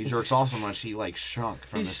small. He jerks off so much he, like, shrunk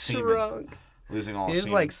from the semen. shrunk. Losing all He his is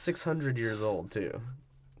semen. like 600 years old, too.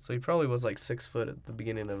 So he probably was like 6 foot at the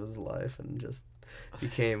beginning of his life and just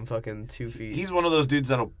became fucking 2 feet. He's one of those dudes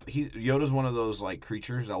Yoda's one of those, like,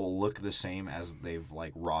 creatures that will look the same as they've,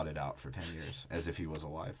 like, rotted out for 10 years, as if he was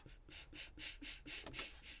alive.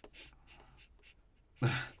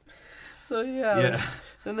 So, yeah.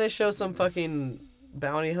 Then they show some fucking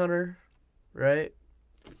bounty hunter, right?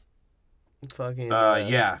 Fucking.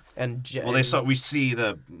 Yeah. And we see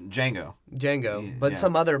the Django. But Yeah.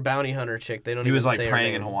 some other bounty hunter chick. They don't. He even was like say her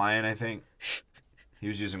praying name. in Hawaiian, I think. He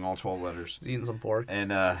was using all 12 letters. He's eating some pork.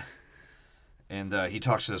 And he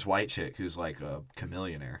talks to this white chick who's like a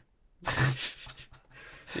chameleonaire.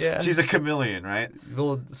 Yeah. She's a chameleon, right?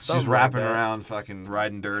 Well, She's rapping around, fucking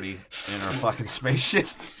riding dirty in her fucking spaceship.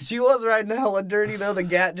 She was right now a dirty though. The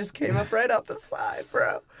gat just came up right out the side,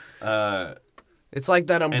 bro. It's like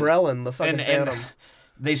that umbrella in the fucking Phantom. And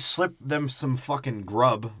they slip them some fucking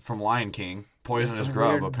grub from Lion King. Poisonous Some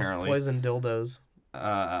grub, weird apparently. Poison dildos.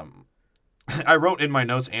 I wrote in my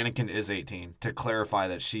notes, Anakin is 18, to clarify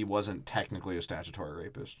that she wasn't technically a statutory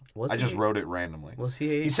rapist. Was I he? just wrote it randomly. Was he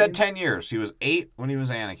 18? He said 10 years. He was 8 when he was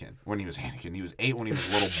Anakin. He was 8 when he was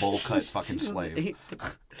a little bowl-cut fucking slave.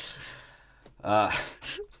 But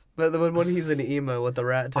then when he's an emo with the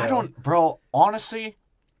rat tail. Bro, honestly,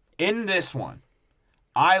 in this one,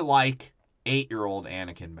 I like 8-year-old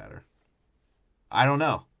Anakin better. I don't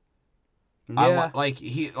know. Yeah.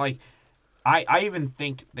 I even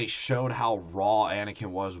think they showed how raw Anakin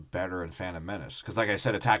was better in Phantom Menace. Because, like I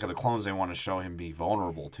said, Attack of the Clones, they want to show him be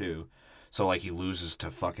vulnerable, too. So, like, he loses to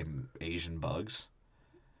fucking Asian bugs.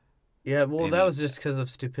 Yeah, well, that was just because of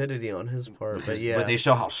stupidity on his part, but yeah. But they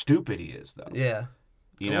show how stupid he is, though. Yeah.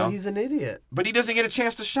 You know? Well, he's an idiot. But he doesn't get a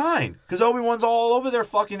chance to shine. Because Obi-Wan's all over there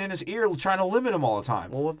fucking in his ear trying to limit him all the time.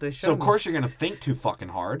 Well, if they show So, of course, you're going to think too fucking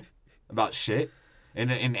hard about shit. And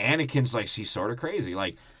Anakin's, like, he's sort of crazy.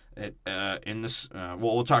 Like... in this,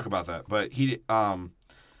 we'll talk about that. But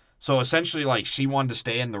so essentially, like, she wanted to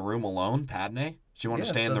stay in the room alone, Padme. She wanted to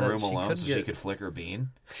stay in the room alone so she could flick her bean.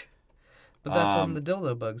 But that's when the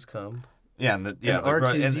dildo bugs come. Yeah, and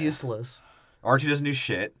R2's useless. R2 doesn't do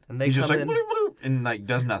shit. And he's just like, bloop, bloop, and like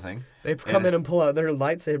does nothing. They come in and pull out their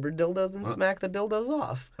lightsaber dildos and smack the dildos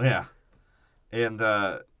off. Yeah, and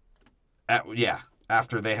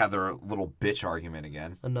after they had their little bitch argument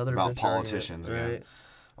again, about politicians again. Right.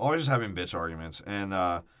 Always just having bitch arguments. And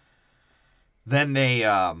then they,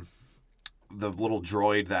 the little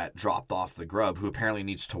droid that dropped off the grub, who apparently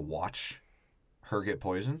needs to watch her get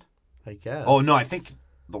poisoned. I guess. Oh, no, I think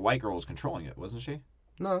the white girl was controlling it, wasn't she?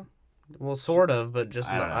 No. Well, sort of, but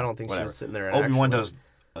just I don't think she was sitting there. Obi-Wan does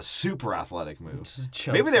a super athletic move.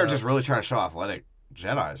 Maybe they were just really trying to show how athletic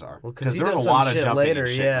Jedis are. Because there was a lot of jumping and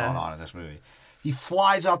shit going on in this movie. He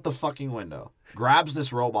flies out the fucking window, grabs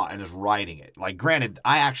this robot, and is riding it. Like, granted,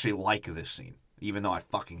 I actually like this scene. Even though I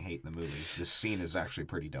fucking hate the movie. This scene is actually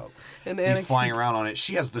pretty dope. And He's Anakin... flying around on it.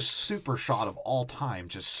 She has the super shot of all time.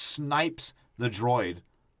 Just snipes the droid.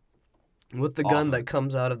 With the gun that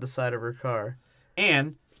comes out of the side of her car.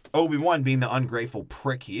 And Obi-Wan, being the ungrateful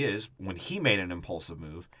prick he is, when he made an impulsive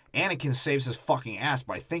move, Anakin saves his fucking ass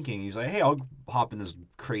by thinking, he's like, hey, I'll hop in this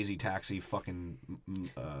crazy taxi fucking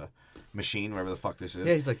machine, whatever the fuck this is.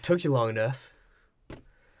 Yeah, he's like, took you long enough.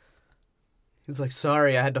 He's like,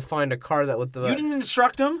 sorry, I had to find a car that with the... You didn't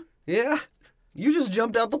instruct him? Yeah. You just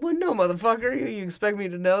jumped out the window, motherfucker. You expect me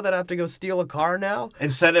to know that I have to go steal a car now?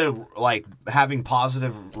 Instead of, like, having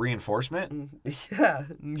positive reinforcement? Yeah.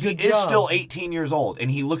 He is still 18 years old, and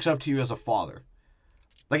he looks up to you as a father.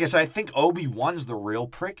 Like I said, I think Obi-Wan's the real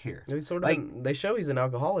prick here. He's sort of they show he's an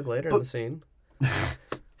alcoholic later in the scene.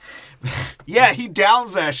 Yeah, he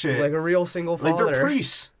downs that shit. Like a real single father. Like they're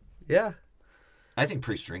priests. Yeah. I think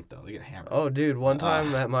priests drink, though. They get hammered. Oh, dude, one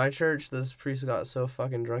time at my church, this priest got so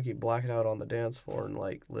fucking drunk he blacked out on the dance floor and,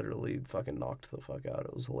 like, literally fucking knocked the fuck out.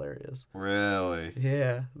 It was hilarious. Really?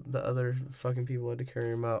 Yeah, the other fucking people had to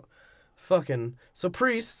carry him out. Fucking... So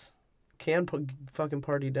priests can fucking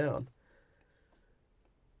party down.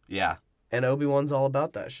 Yeah. And Obi-Wan's all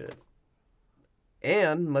about that shit.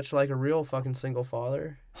 And, much like a real fucking single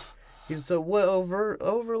father, he's so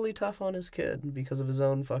overly tough on his kid because of his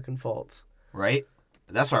own fucking faults. Right?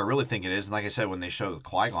 That's what I really think it is. And like I said, when they showed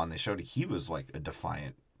Qui-Gon, they showed he was like a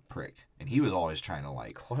defiant prick. And he was always trying to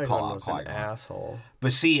like Qui-Gon call out was Qui-Gon. an asshole.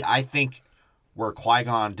 But see, I think where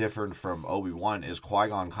Qui-Gon differed from Obi-Wan is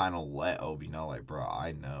Qui-Gon kind of let Obi know, like, bro,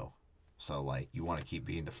 I know. So, like, you want to keep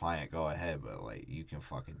being defiant, go ahead. But, like, you can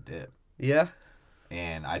fucking dip. Yeah.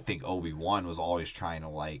 And I think Obi-Wan was always trying to,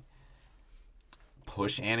 like,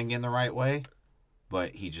 push Anakin the right way.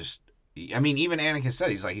 But he just... I mean, even Anakin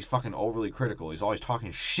said, he's fucking overly critical. He's always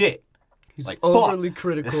talking shit. He's like, overly fuck.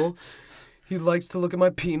 critical. He likes to look at my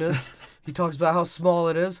penis. He talks about how small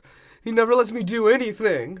it is. He never lets me do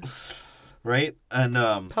anything. Right? And,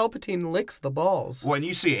 Palpatine licks the balls. when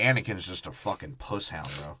you see Anakin's just a fucking puss hound,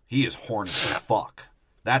 bro. He is horny as fuck.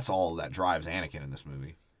 That's all that drives Anakin in this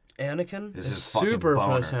movie. Anakin Is is his fucking super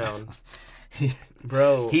boner. puss hound.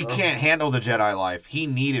 Bro. He can't handle the Jedi life. He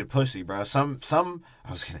needed pussy, bro. Some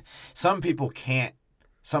people can't,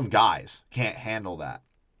 some guys can't handle that.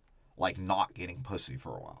 Like, not getting pussy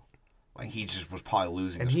for a while. Like, he just was probably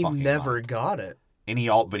losing And his he fucking never mind. got it. And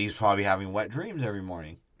but he's probably having wet dreams every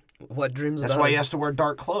morning. What dreams That's about why he his- has to wear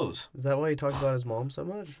dark clothes. Is that why he talks about his mom so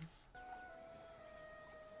much?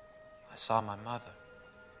 I saw my mother.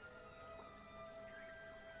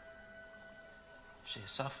 She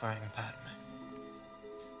is suffering, Padme.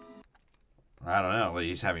 I don't know. Like,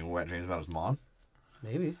 he's having wet dreams about his mom.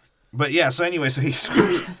 Maybe. But yeah, so anyway, so he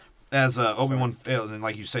screws as Obi-Wan fails, and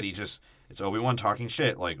like you said, it's Obi-Wan talking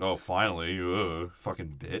shit, like, oh, finally,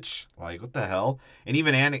 fucking bitch. Like, what the hell? And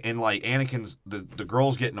even Anakin's, the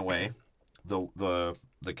girl's getting away, the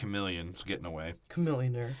chameleon's getting away.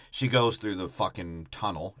 Chameleonaire. She goes through the fucking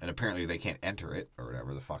tunnel, and apparently they can't enter it, or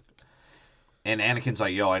whatever the fuck. And Anakin's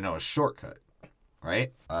like, yo, I know a shortcut,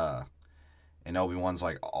 right? And Obi-Wan's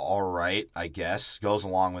like, all right, I guess, goes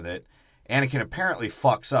along with it. Anakin apparently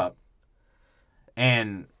fucks up,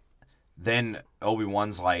 and then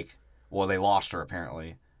Obi-Wan's like, well, they lost her,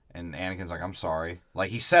 apparently. And Anakin's like, I'm sorry.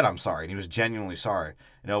 Like, he said I'm sorry, and he was genuinely sorry.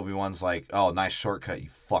 And Obi-Wan's like, oh, nice shortcut, you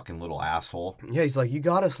fucking little asshole. Yeah, he's like, you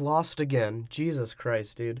got us lost again. Jesus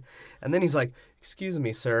Christ, dude. And then he's like, excuse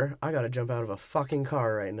me, sir. I gotta jump out of a fucking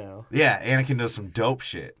car right now. Yeah, Anakin does some dope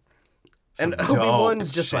shit. And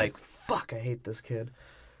Obi-Wan's just like, fuck, I hate this kid.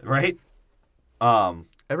 Right?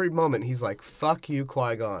 Every moment, he's like, fuck you,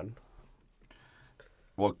 Qui-Gon.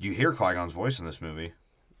 Well, you hear Qui-Gon's voice in this movie.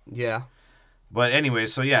 Yeah. But anyway,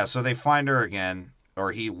 so they find her again,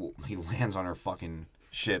 or he lands on her fucking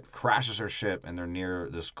ship, crashes her ship, and they're near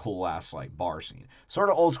this cool ass like bar scene, sort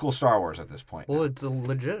of old school Star Wars at this point. Well, it's a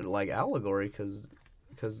legit like allegory because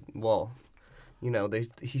well, you know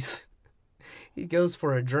he goes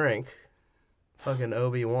for a drink, fucking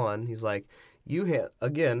Obi-Wan. He's like,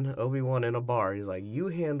 again Obi-Wan in a bar. He's like, you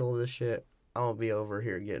handle this shit. I'll be over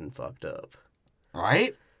here getting fucked up.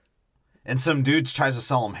 Right? And some dude tries to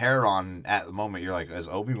sell him heroin at the moment. You're like, as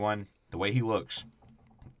Obi-Wan, the way he looks,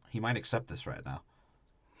 he might accept this right now.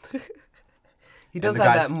 He does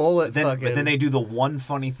have that mullet But fucking... then they do the one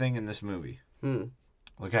funny thing in this movie. Hmm.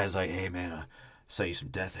 The guy's like, hey, man, I'll sell you some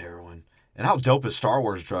death heroin. And how dope is Star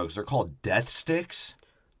Wars drugs? They're called death sticks.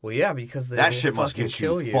 Well, yeah, because they that shit must get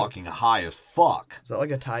you fucking high as fuck. Is that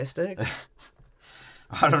like a Thai stick?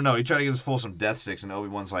 I don't know. He tried to get his full some death sticks, and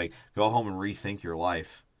Obi-Wan's like, go home and rethink your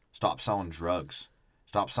life. Stop selling drugs.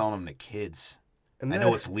 Stop selling them to kids. And I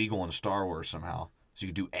know it's legal in Star Wars somehow, so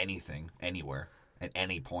you can do anything, anywhere, at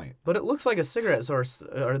any point. But it looks like a cigarette source.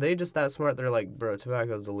 Are they just that smart? They're like, bro,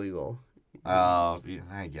 tobacco's illegal.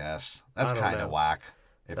 I guess. That's kind of whack,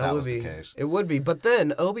 if that was the case. It would be. But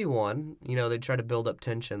then Obi-Wan, they try to build up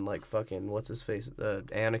tension like fucking, what's-his-face,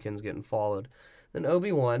 Anakin's getting followed. Then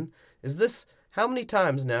Obi-Wan, how many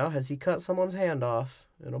times now has he cut someone's hand off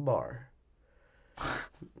in a bar?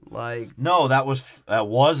 No, that was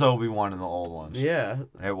Obi-Wan in the old ones. Yeah.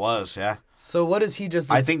 It was, yeah. So what is he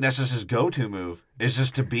just... I think that's just his go-to move, is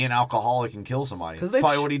just to be an alcoholic and kill somebody. That's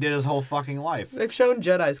probably what he did his whole fucking life. They've shown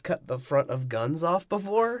Jedis cut the front of guns off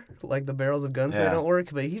before, like the barrels of guns that don't work,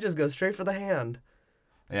 but he just goes straight for the hand.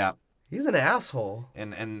 Yeah. He's an asshole.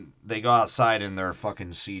 And they go outside in their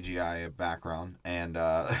fucking CGI background and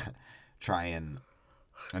try and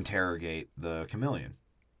interrogate the chameleon.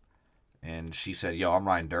 And she said, yo, I'm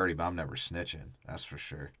riding dirty, but I'm never snitching. That's for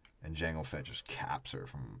sure. And Jango Fett just caps her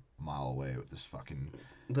from a mile away with this fucking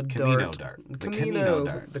Camino dart. The Camino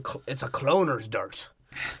dart. It's a cloner's dart.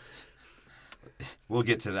 We'll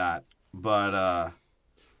get to that. But,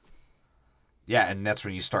 yeah, and that's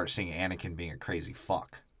when you start seeing Anakin being a crazy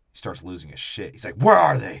fuck. He starts losing his shit. He's like, where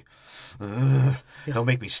are they? Don't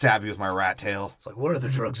make me stab you with my rat tail. It's like, where are the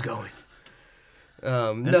drugs going?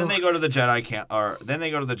 And then they go to the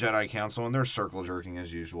Jedi Council, and they're circle jerking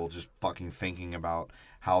as usual, just fucking thinking about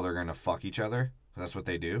how they're gonna fuck each other. That's what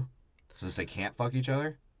they do. Since they can't fuck each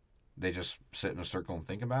other, they just sit in a circle and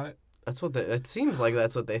think about it. It seems like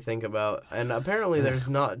that's what they think about. And apparently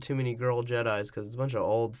there's not too many girl Jedis because it's a bunch of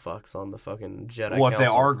old fucks on the fucking Jedi Well, Council. if they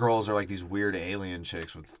are girls, they're like these weird alien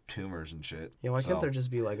chicks with tumors and shit. Yeah, why can't there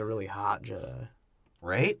just be like a really hot Jedi?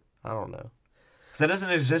 Right? I don't know. That doesn't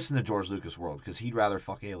exist in the George Lucas world because he'd rather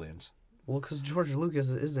fuck aliens. Well, because George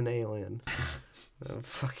Lucas is an alien.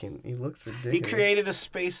 He looks ridiculous. He created a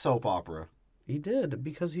space soap opera. He did,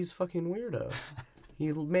 because he's fucking weirdo.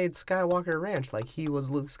 He made Skywalker Ranch like he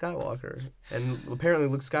was Luke Skywalker. And apparently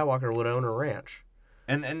Luke Skywalker would own a ranch.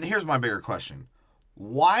 And here's my bigger question.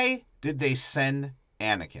 Why did they send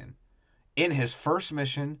Anakin in his first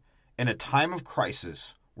mission in a time of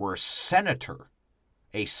crisis where a senator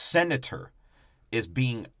is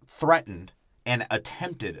being threatened and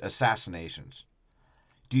attempted assassinations?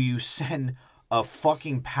 Do you send a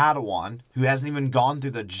fucking Padawan who hasn't even gone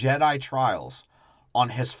through the Jedi trials on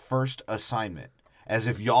his first assignment? As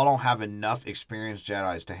if y'all don't have enough experienced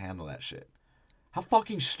Jedis to handle that shit. How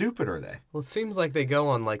fucking stupid are they? Well, it seems like they go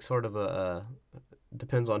on like sort of a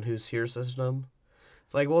depends on who's here system.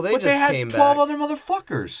 It's like, well, they came back. But they had 12 other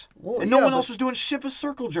motherfuckers. Well, and no one else was doing shit but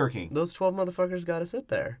circle jerking. Those 12 motherfuckers got to sit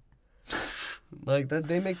there. Like that,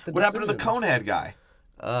 they make the. What happened to the Conehead guy?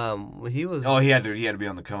 He was. Oh, he had to be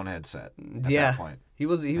on the Conehead set. At that point. He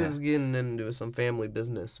was getting into some family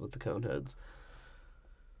business with the Coneheads.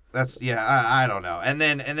 I don't know. And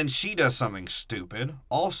then she does something stupid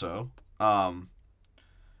also. This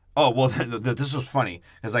was funny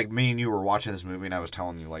because like me and you were watching this movie and I was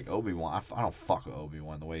telling you like Obi-Wan, I don't fuck with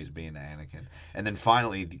Obi-Wan the way he's being to Anakin. And then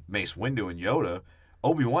finally Mace Windu and Yoda,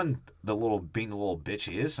 Obi-Wan, being the little bitch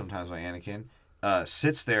he is sometimes by Anakin,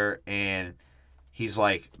 sits there and he's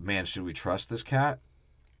like, man, should we trust this cat?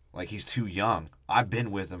 Like, he's too young. I've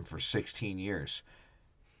been with him for 16 years.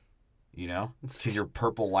 You know? Can your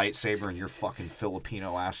purple lightsaber and your fucking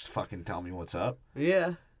Filipino ass fucking tell me what's up?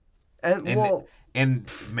 Yeah. And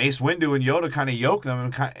Mace Windu and Yoda kind of yoke them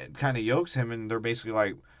and kind of yokes him, and they're basically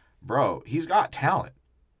like, bro, he's got talent.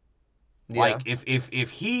 Yeah. Like, if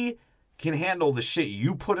he can handle the shit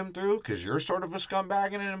you put him through, because you're sort of a scumbag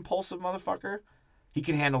and an impulsive motherfucker, he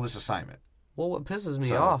can handle this assignment. Well, what pisses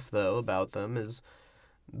me off, though, about them is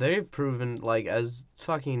they've proven, like, as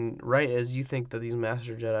fucking right as you think that these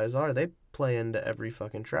Master Jedis are, they play into every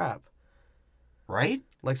fucking trap. Right?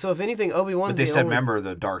 Like, so if anything, Obi-Wan's But they said, remember,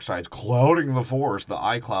 the dark side's clouding the Force, the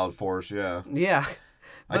iCloud Force, yeah. Yeah.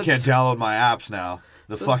 I can't download my apps now.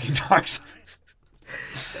 The fucking dark side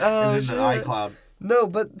is in the iCloud. No,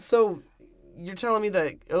 but so you're telling me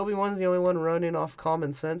that Obi-Wan's the only one running off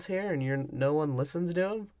common sense here and no one listens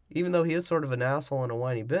to him? Even though he is sort of an asshole and a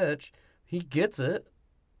whiny bitch, he gets it.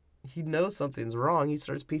 He knows something's wrong. He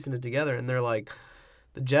starts piecing it together, and they're like,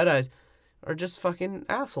 the Jedis are just fucking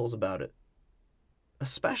assholes about it.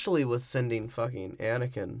 Especially with sending fucking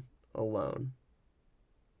Anakin alone.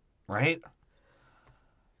 Right?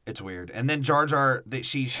 It's weird. And then Jar Jar,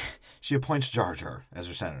 she appoints Jar Jar as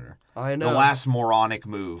her senator. I know. The last moronic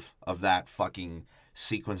move of that fucking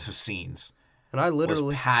sequence of scenes. And I literally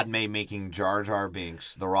was Padme making Jar Jar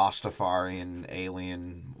Binks, the Rastafarian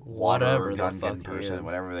alien Whatever water the fuck Gungan he person, is.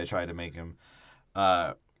 whatever they tried to make him.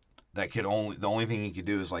 The only thing he could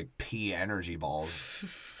do is like pee energy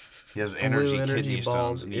balls. He has blue energy kidney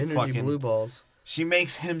stones, and he energy fucking. blue balls. She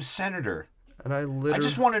makes him senator. And I literally I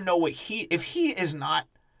just want to know if he is not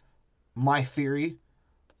my theory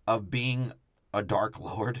of being a Dark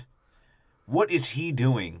Lord, what is he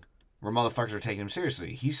doing where motherfuckers are taking him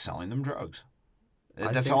seriously? He's selling them drugs.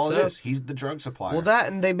 That's think all so. it is. He's the drug supplier. Well, that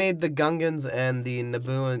and they made the Gungans and the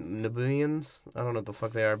Nabooians. I don't know what the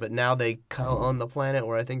fuck they are, but now they on the planet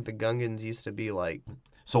where I think the Gungans used to be like.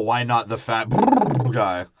 So why not the fat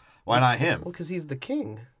guy? Why not him? Well, because he's the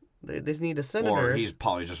king. They need a senator. Or he's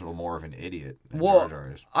probably just more of an idiot than Well, Jar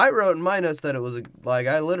Jar is. I wrote in my notes that it was like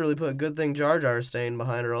I literally put good thing Jar Jar staying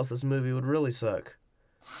behind, or else this movie would really suck.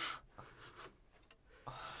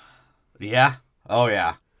 Yeah. Oh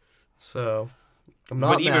yeah. So, I'm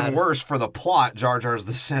not But mad. even worse for the plot, Jar Jar's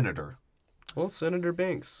the senator. Well, Senator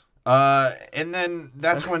Binks. And then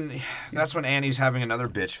that's when Annie's having another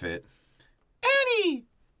bitch fit. Annie.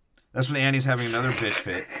 That's when Annie's having another bitch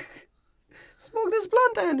fit. Smoke this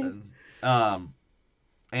blunt, Annie.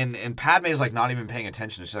 And Padme's like not even paying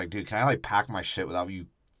attention. She's like, dude, can I like pack my shit without you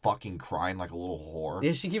fucking crying like a little whore?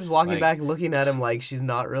 Yeah, she keeps walking Like- back, looking at him like she's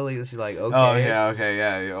not really. She's like, okay. Oh yeah, okay,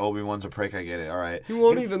 yeah. Obi-Wan's a prick. I get it. All right. He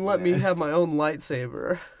won't even let me have my own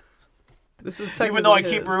lightsaber. This is technically Even though I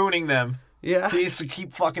his. keep ruining them. Yeah. He needs to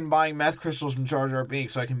keep fucking buying meth crystals from Jar Jar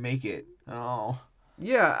Binks so I can make it. Oh.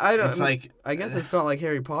 Yeah, I don't. It's like- I guess it's not like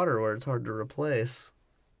Harry Potter where it's hard to replace.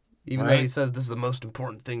 Even though Right. he says this is the most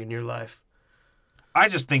important thing in your life. I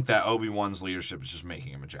just think that Obi-Wan's leadership is just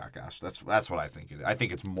making him a jackass. That's what I think it is. I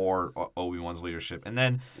think it's more Obi-Wan's leadership. And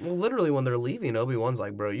then, Well, literally, when they're leaving, Obi-Wan's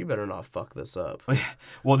like, bro, you better not fuck this up.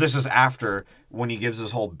 well, this is after when he gives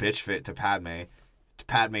his whole bitch fit to Padme.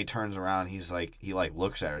 Padme turns around. He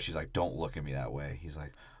looks at her. She's like, don't look at me that way. He's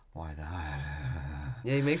like, why not?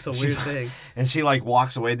 Yeah, he makes a weird She's thing. And she like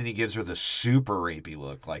walks away. Then he gives her the super rapey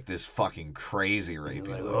look, like this fucking crazy rapey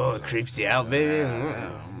Like, look. oh, He's it creeps you out, baby.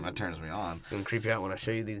 That turns me on. It's gonna creep you out when I show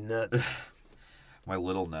you these nuts. My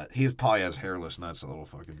little nut. He probably has hairless nuts, a little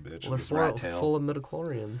fucking bitch. Well, With his they're rat tail. full of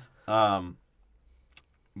midichlorians.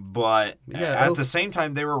 But Yeah, at the same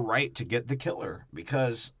time, they were right to get the killer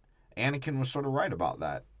because Anakin was sort of right about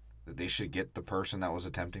that. That they should get the person that was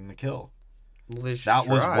attempting the kill. Well, they should That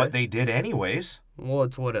was try. what they did anyways. Well,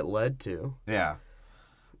 it's what it led to. Yeah.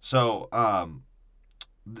 So,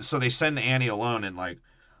 so they send Annie alone, and like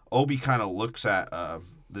Obi kind of looks at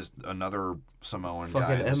this another Samoan guy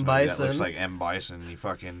Fucking in this M. movie that Bison. looks like M. Bison.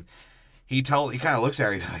 He kind of looks at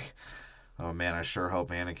her. He's like, "Oh man, I sure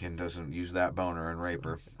hope Anakin doesn't use that boner and rape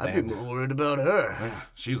her. I'd be Man, more worried about her.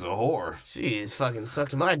 she's a whore." She fucking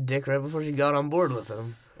sucked my dick right before she got on board with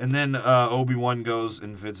him. And then Obi-Wan goes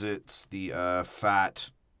and visits the fat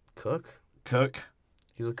Cook? cook.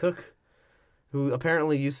 He's a cook who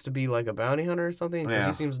apparently used to be like a bounty hunter or something because Yeah.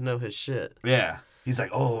 he seems to know his shit. Yeah. He's like,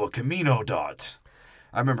 "Oh, a Camino dot.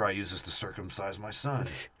 I remember I used this to circumcise my son."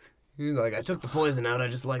 He's like, I took the poison out, I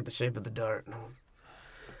just like the shape of the dart.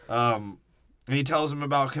 And he tells him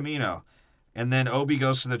about Camino. And then Obi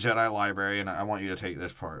goes to the Jedi library, and I want you to take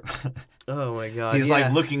this part. Oh my god. He's yeah.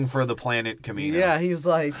 like looking for the planet Camino. Yeah, he's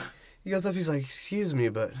like, he goes up, he's like, excuse me,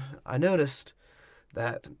 but I noticed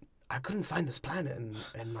that I couldn't find this planet,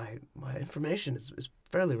 and my information is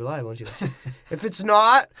fairly reliable. And she's like, if it's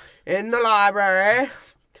not in the library,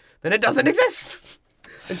 then it doesn't exist.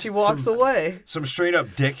 And she walks away, Some straight up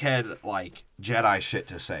dickhead, like, Jedi shit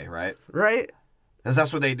to say, right? right? Because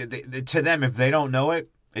that's what they did. To them, if they don't know it,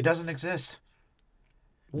 it doesn't exist.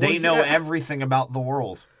 They Well, know yeah. everything about the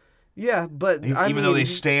world. Yeah, but Even though they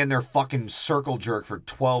stay in their fucking circle jerk for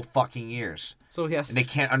 12 fucking years. so he has And they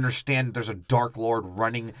can't understand that there's a Dark Lord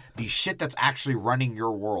running the shit that's actually running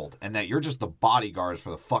your world. And that you're just the bodyguards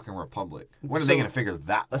for the fucking Republic. When are they So, going to figure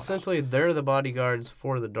that one out? essentially, they're the bodyguards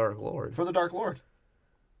for the Dark Lord. For the Dark Lord.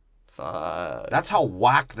 Fuck. That's how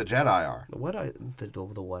whack the Jedi are. The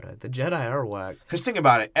Jedi are whack. Because think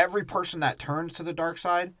about it. Every person that turns to the dark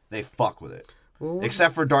side, they fuck with it. Well,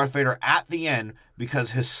 Except for Darth Vader at the end,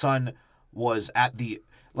 because his son was at the...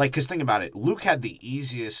 Like, because think about it. Luke had the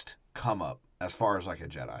easiest come up as far as, like, a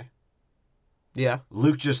Jedi. yeah.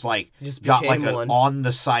 Luke just, like, Just got, like, became an one.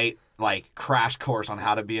 on-the-site, like, crash course on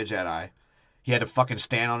how to be a Jedi. He had to fucking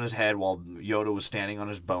stand on his head while Yoda was standing on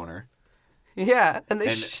his boner. Yeah, and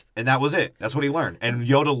they And that was it. That's what he learned. And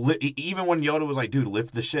Yoda, even when Yoda was like, dude,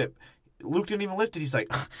 lift the ship, Luke didn't even lift it. He's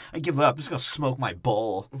like, I give up. I'm just going to smoke my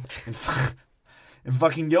bowl. And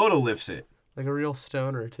fucking Yoda lifts it. like a real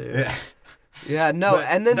stoner too. Yeah. Yeah, no, But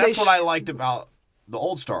and then that's what I liked about the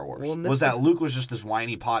old Star Wars, Well, was that Luke was just this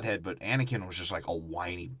whiny pothead, but Anakin was just like a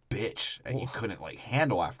whiny bitch, and you couldn't like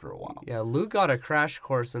handle after a while. Yeah, Luke got a crash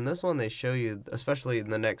course. In this one, they show you, especially in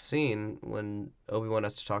the next scene, when Obi-Wan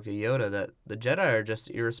has to talk to Yoda, that the Jedi are just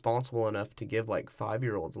irresponsible enough to give, like,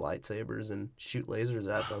 5-year-olds lightsabers and shoot lasers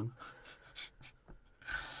at them.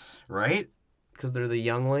 Right? Because they're the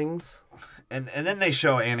younglings. And then they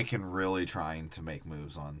show Anakin really trying to make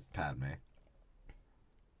moves on Padme.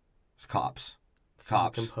 It's cops.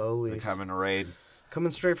 Fucking police. They come in a raid.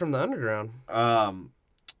 Coming straight from the underground.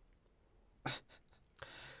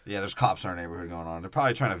 Yeah, there's cops in our neighborhood going on. They're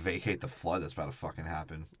probably trying to vacate the flood that's about to fucking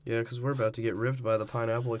happen. Yeah, because we're about to get ripped by the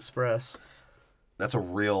Pineapple Express. That's a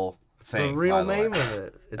real thing. The real by the name way. of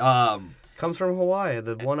it. It comes from Hawaii.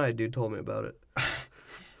 The one-eyed dude told me about it.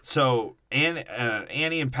 So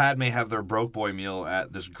Annie and Padme have their broke boy meal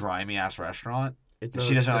at this grimy ass restaurant.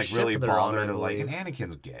 She doesn't like really bother to like. And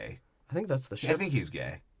Anakin's gay. I think that's the ship. I think he's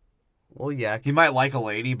gay. Well, yeah. He might like a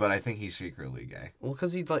lady, but I think he's secretly gay. Well,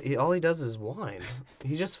 because all he does is whine.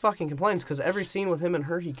 He just fucking complains. Because every scene with him and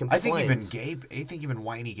her, he complains. I think even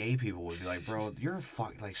whiny gay people would be like, bro, you're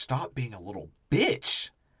a like, stop being a little bitch.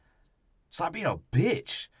 Stop being a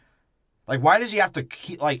bitch. Like, why does he have to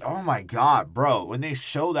keep, like, oh my God, bro, when they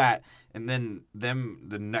show that, and then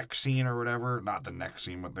the next scene or whatever, not the next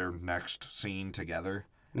scene, but their next scene together,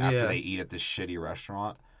 after they eat at this shitty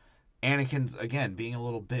restaurant, Anakin, again, being a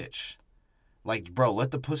little bitch. Like, bro,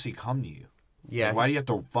 let the pussy come to you. Yeah. Like, why do you have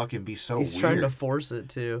to fucking be so He's weird? trying to force it,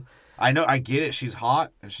 too. I know, I get it, she's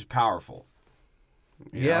hot, and she's powerful.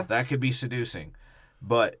 You Yeah. know, that could be seducing.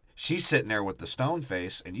 But she's sitting there with the stone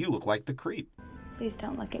face, and you look like the creep. Please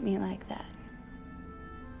don't look at me like that.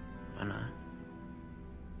 Why not?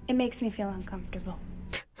 It makes me feel uncomfortable.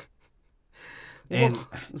 And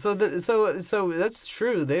So that's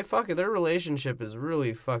true. Their relationship is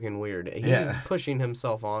really fucking weird. He's pushing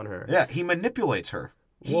himself on her. yeah, he manipulates her.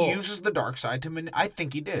 He Well- uses the dark side to I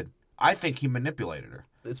think he did. I think he manipulated her.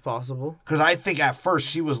 It's possible. Because I think at first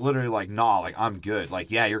she was literally like, nah, like, I'm good.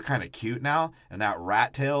 Like, yeah, you're kind of cute now. And that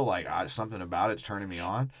rat tail, like, something about it's turning me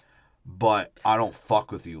on. But I don't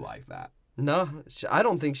fuck with you like that. No, I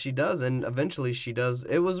don't think she does. And eventually she does.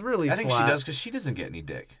 It was really I think flat. she does because she doesn't get any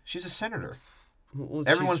dick. She's a senator. Well,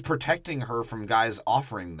 Everyone's protecting her from guys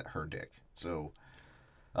offering her dick. So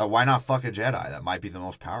why not fuck a Jedi? That might be the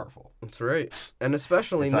most powerful. That's right. And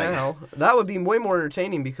especially It's like- now. That would be way more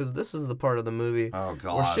entertaining because this is the part of the movie Oh, where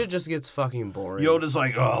God. shit just gets fucking boring. Yoda's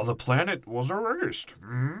like, oh, the planet was erased.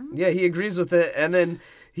 Mm-hmm. Yeah, he agrees with it, and then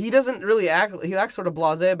he doesn't really act. He acts sort of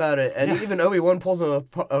blasé about it, and even Obi-Wan pulls him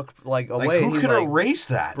away. Like, and who he's could like, erase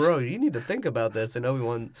that? "Bro, you need to think about this." And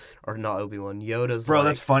Obi-Wan, or not Obi-Wan, Yoda's Bro, like,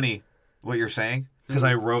 that's funny what you're saying. Because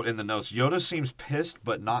I wrote in the notes, Yoda seems pissed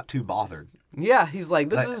but not too bothered. yeah, he's like,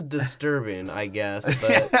 "This is disturbing, I guess,"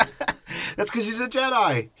 but That's because he's a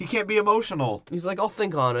Jedi. He can't be emotional. he's like, "I'll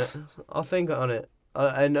think on it. I'll think on it."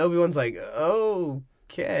 And Obi-Wan's like,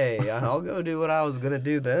 "Okay, I'll go do what I was gonna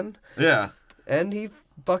do then." Yeah. And he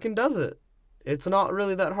fucking does it. It's not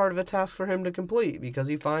really that hard of a task for him to complete because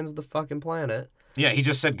he finds the fucking planet. Yeah, he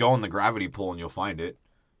just said go in the gravity pool and you'll find it.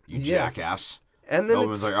 You Yeah. jackass. And then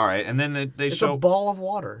Obi-Wan's like, all right. And then they it's show... a ball of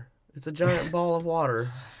water. It's a giant ball of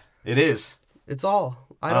water. It is. It's all.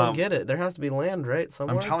 I don't get it. There has to be land, right?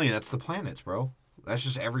 Somewhere. I'm telling you, that's the planets, bro. That's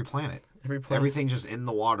just every planet. Every planet. Everything's just in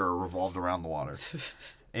the water or revolved around the water.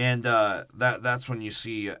 And that's when you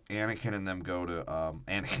see Anakin and them go to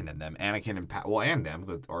Anakin and them and them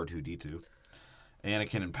with R2D2.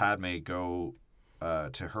 Anakin and Padme go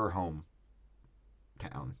to her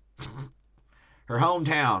hometown. Her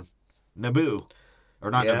hometown, Naboo. Or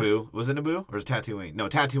not Yeah. Naboo. Was it Naboo? Or is it Tatooine? No,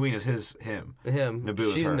 Tatooine is him. Him. Naboo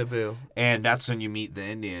is She's her. Naboo. And that's when you meet the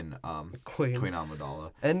Indian Queen. Queen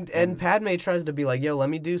Amidala. And Padme tries to be like, yo, let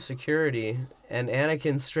me do security. And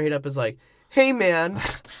Anakin straight up is like, hey, man,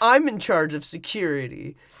 I'm in charge of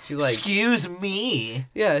security. She's like, excuse me.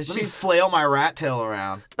 yeah, Let me flail my rat tail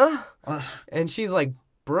around. and she's like,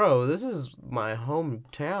 bro, this is my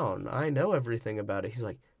hometown. I know everything about it. He's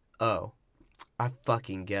like, oh, I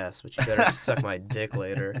fucking guess, but you better suck my dick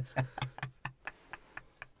later.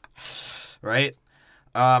 Right?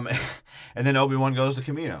 And then Obi-Wan goes to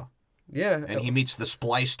Kamino. Yeah. And he meets the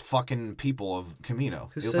spliced fucking people of Kamino.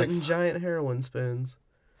 Who They look sit in like, giant heroin spoons.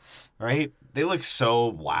 right? They look so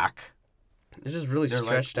whack. It's just really They're like,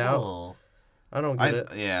 stretched out. "Oh." I don't get it.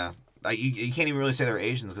 Yeah. Like, you can't even really say they're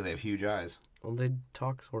Asians because they have huge eyes. Well, they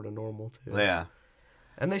talk sort of normal, too. Yeah.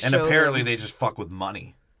 And they And show apparently them- they just fuck with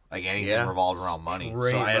money. Like anything Yeah, revolves around money.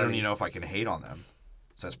 straight So I don't money. even know if I can hate on them.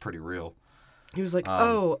 So that's pretty real. He was like,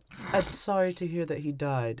 "Oh, I'm sorry to hear that he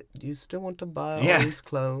died. Do you still want to buy all Yeah. these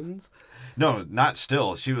clones?" No, not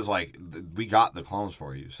still. She was like, we got the clones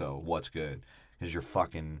for you, so what's good? Because you're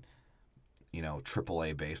fucking,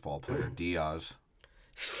 AAA baseball player Diaz.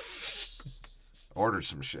 Ordered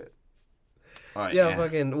some shit. All right, Yeah,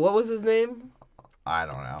 fucking. What was his name? I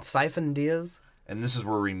don't know. Siphon Diaz. And this is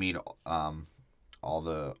where we meet all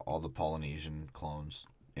the Polynesian clones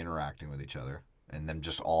interacting with each other, and them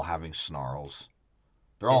just all having snarls.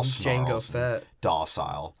 They're all And Jango snarls, and Fett.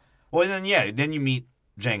 docile. Well, then then you meet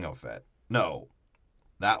Jango Fett. No,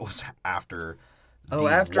 that was after the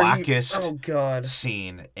wackest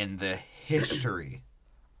scene in the history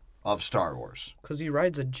of Star Wars. Because he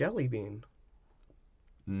rides a jelly bean.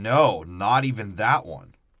 No, not even that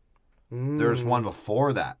one. There's one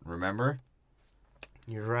before that, remember?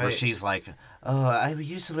 You're right. Where she's like, I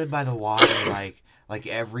used to live by the water like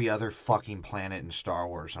every other fucking planet in Star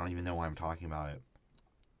Wars. I don't even know why I'm talking about it.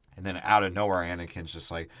 And then out of nowhere, Anakin's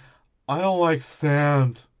just like, I don't like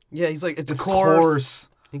sand. Yeah, he's like, it's coarse. coarse.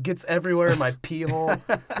 It gets everywhere in my pee hole.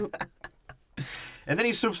 And then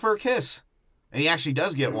he swoops for a kiss. And he actually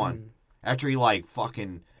does get one. After he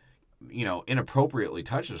fucking, inappropriately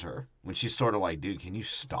touches her. When she's sort of like, dude, can you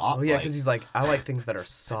stop? Oh, yeah, because he's like, I like things that are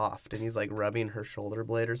soft. And he's like rubbing her shoulder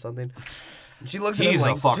blade or something. And she looks at him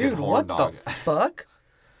like, fucking dude, horn what dog. the fuck?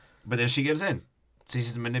 But then she gives in.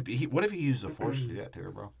 She's what if he used the Force to do that to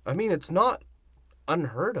her, bro? I mean, it's not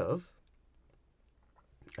unheard of.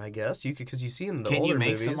 I guess you could, because you see in the Can older you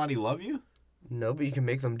make movies, somebody love you? No, but you can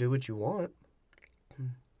make them do what you want.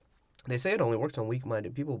 They say it only works on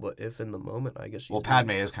weak-minded people, but if in the moment, I guess she's... Well,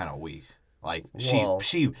 Padme is kind of weak. Like, she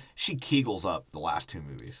kegels up the last two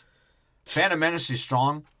movies. Phantom Menace, she's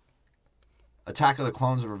strong. Attack of the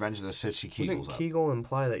Clones and Revenge of the Sith, she kegels Wouldn't up. Kegel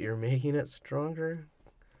imply that you're making it stronger?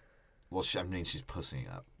 Well, she's pussying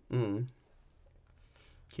up.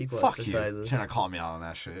 Kegel Fuck exercises. you. Trying to call me out on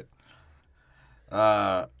that shit.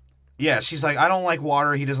 Yeah, she's like, I don't like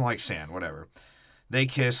water, he doesn't like sand, whatever. They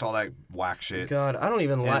kiss, all that whack shit. God, I don't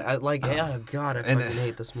even like... oh, God, I fucking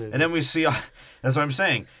hate this movie. And then we see... That's what I'm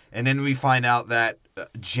saying. And then we find out that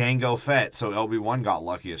Jango Fett, so Obi-Wan got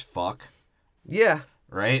lucky as fuck. Yeah.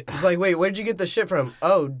 Right? He's like, wait, where'd you get the shit from?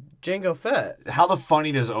 Oh, Jango Fett. How the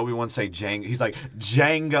funny does Obi-Wan say Jango? He's like,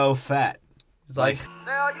 Jango Fett. He's like...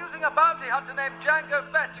 They are using a bounty hunter named Jango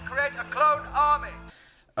Fett to create a clone army.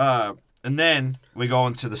 And then we go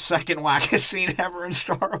into the second wackest scene ever in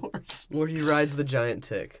Star Wars. Where he rides the giant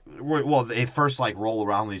tick. Well, they first roll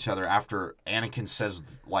around with each other after Anakin says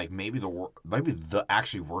maybe the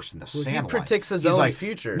actually worse than the sand. He predicts his own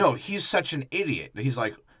future. No, he's such an idiot. He's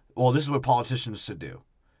like, well, this is what politicians should do.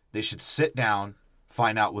 They should sit down,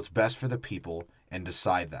 find out what's best for the people, and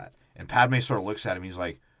decide that. And Padme sort of looks at him. He's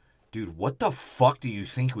like, dude, what the fuck do you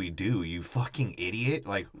think we do? You fucking idiot!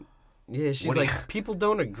 Like. Yeah, she's like, people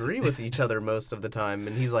don't agree with each other most of the time.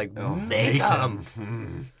 And he's like, make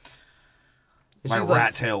them. My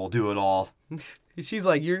rat tail will do it all. She's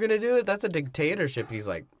like, you're going to do it? That's a dictatorship. He's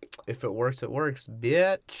like, if it works,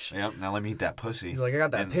 bitch. Yep, now let me eat that pussy. He's like, I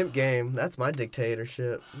got that pimp game. That's my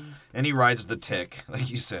dictatorship. And he rides the tick, like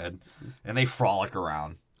you said. And they frolic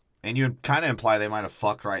around. And you kind of imply they might have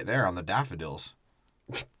fucked right there on the daffodils.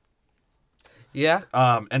 Yeah.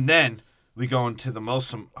 And then... we go into the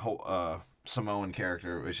most Samoan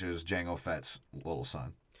character, which is Jango Fett's little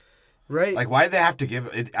son. Right. Like, why did they have to give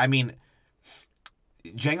it? I mean,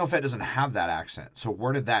 Jango Fett doesn't have that accent. So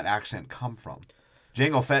where did that accent come from?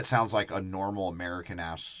 Jango Fett sounds like a normal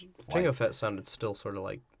American-ass... Jango Fett sounded still sort of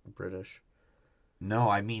like British. No,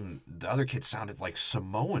 I mean, the other kid sounded like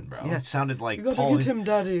Samoan, bro. Yeah. He sounded like... You gotta get him,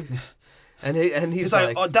 Daddy. and he's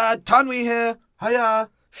like... oh, Dad, Tanwi here. Hiya.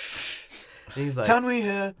 And he's like, Tanwi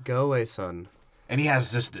here. Go away, son. And he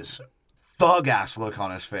has this thug-ass look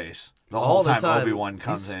on his face. The All whole time Obi-Wan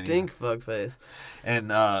comes in. Stink fuck face.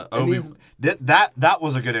 And that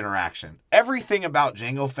was a good interaction. Everything about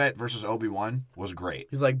Jango Fett versus Obi-Wan was great.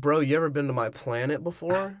 He's like, bro, you ever been to my planet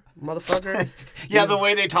before, motherfucker? Yeah, the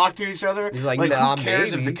way they talk to each other. He's like, nah, who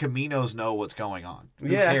cares maybe. if the Caminos know what's going on? Who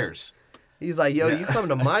Yeah. cares? He's like, yo, you come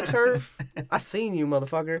to my turf? I seen you,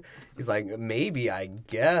 motherfucker. He's like, maybe, I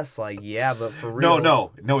guess. Like, yeah, but for real.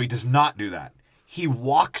 No, he does not do that. He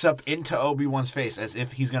walks up into Obi-Wan's face as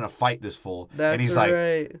if he's going to fight this fool. That's and he's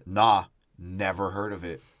right. like, nah, never heard of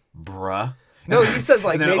it, bruh. No, he says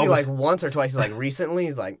like And then maybe once or twice. He's like, recently?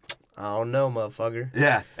 He's like, I don't know, motherfucker.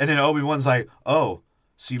 Yeah, and then Obi-Wan's like, oh,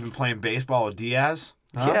 so you've been playing baseball with Diaz?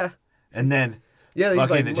 Huh? Yeah. And then... yeah, he's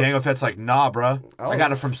fucking like, Jango Fett's like, nah, bruh. Oh. I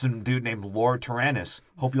got it from some dude named Lord Tyrannus.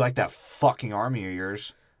 Hope you like that fucking army of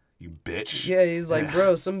yours. you bitch. Yeah, he's like,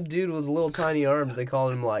 bro, some dude with little tiny arms. They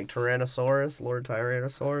called him like Tyrannosaurus, Lord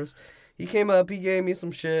Tyrannosaurus. He came up, he gave me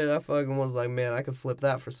some shit. I fucking was like, man, I could flip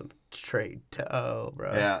that for some straight dough,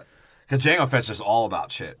 bro. Yeah, because Jango Fett's just all about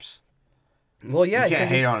chips. Well, yeah, you can't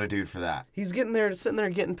hate on a dude for that. He's sitting there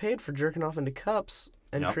getting paid for jerking off into cups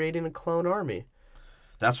and creating a clone army.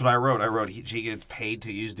 That's what I wrote. I wrote he gets paid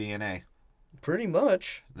to use DNA. Pretty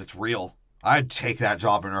much. It's real. I'd take that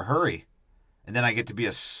job in a hurry. And then I get to be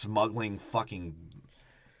a smuggling fucking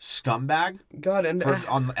scumbag. God, and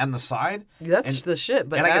on the side. That's the shit.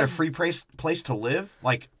 But I get a free place to live,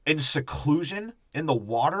 like in seclusion in the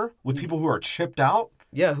water with people who are chipped out.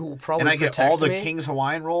 Yeah, who will probably protect me. And I get all the me. King's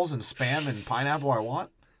Hawaiian rolls and Spam and pineapple I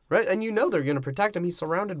want. Right, and you know they're going to protect him. He's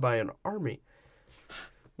surrounded by an army.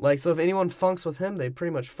 Like, so if anyone funks with him, they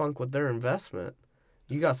pretty much funk with their investment.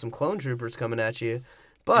 You got some clone troopers coming at you.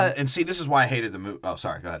 But and see, this is why I hated the movie. Oh,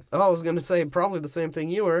 sorry, go ahead. Oh, I was going to say probably the same thing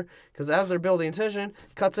you were, because as they're building tension,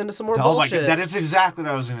 cuts into some more Oh bullshit. my God, that is exactly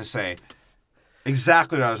what I was going to say.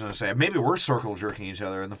 Exactly what I was going to say. Maybe we're circle jerking each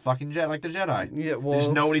other in the fucking jet like the Jedi. Yeah, well, they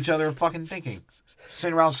just know what each other are fucking thinking.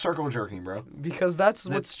 Sitting around circle jerking, bro. Because that's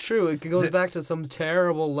what's true. It goes back to some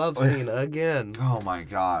terrible love scene again. Oh my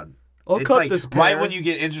God. I'll cut this pair. Right when you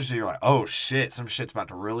get interested, you're like, oh shit, some shit's about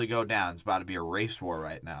to really go down. It's about to be a race war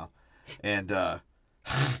right now. And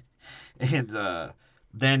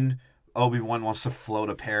then Obi-Wan wants to float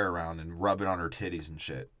a pear around and rub it on her titties and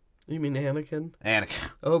shit. You mean Anakin?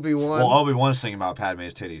 Anakin. Obi-Wan. Well, Obi-Wan's thinking about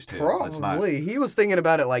Padme's titties too. Probably. He was thinking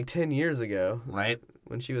about it like 10 years ago. Right?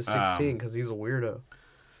 When she was 16, because he's a weirdo.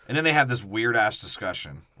 And then they have this weird-ass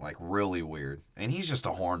discussion. Like, really weird. And he's just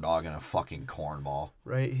a horn dog and a fucking cornball.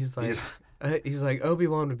 Right? He's like,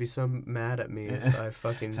 Obi-Wan would be so mad at me if I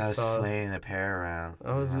fucking I was flaying a pear around.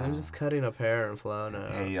 I'm just cutting a pear and flowing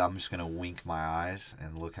out. Hey, I'm just going to wink my eyes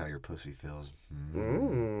and look how your pussy feels.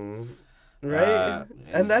 Right?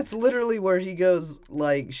 And that's literally where he goes,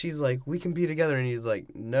 like, she's like, we can be together. And he's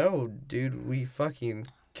like, no, dude, we fucking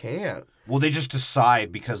can't. Well, they just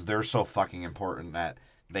decide because they're so fucking important that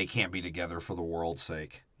they can't be together for the world's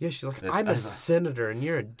sake. Yeah, she's like, I'm a senator and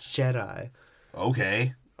you're a Jedi.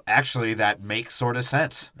 Okay. Actually, that makes sort of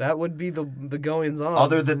sense. That would be the goings on.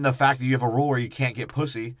 Other than the fact that you have a rule where you can't get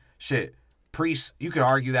pussy. Shit. Priests, you could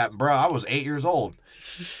argue that, bro, I was 8 years old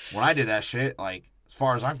when I did that shit. Like, as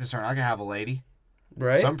far as I'm concerned, I can have a lady.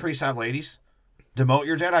 Right? Some priests have ladies. Demote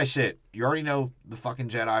your Jedi shit. You already know the fucking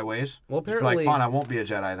Jedi ways. Well, apparently... Just be like, fine, I won't be a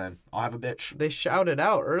Jedi then. I'll have a bitch. They shouted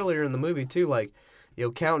out earlier in the movie, too, like,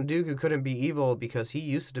 Count Dooku couldn't be evil because he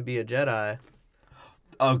used to be a Jedi.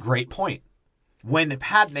 A great point. When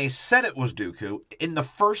Padme said it was Dooku, in the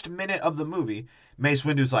first minute of the movie, Mace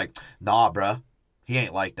Windu's like, nah, bruh. He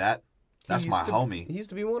ain't like that. That's my homie. He used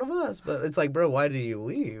to be one of us. But it's like, bro, why did you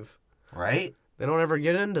leave? Right? They don't ever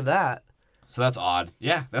get into that. So that's odd.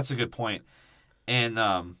 Yeah, that's a good point. And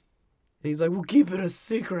he's like, we'll keep it a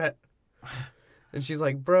secret. And she's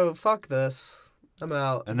like, bro, fuck this. I'm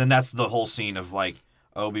out. And then that's the whole scene of, like,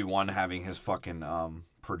 Obi-Wan having his fucking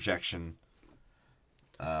projection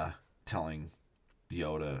telling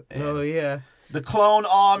Yoda. Oh, yeah. The clone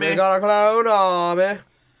army. We got a clone army.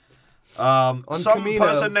 Some Camino.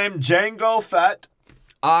 person named Jango Fett.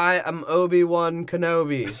 I am Obi-Wan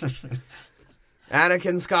Kenobi.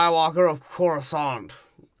 Anakin Skywalker of Coruscant.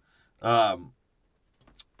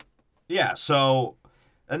 Yeah, so...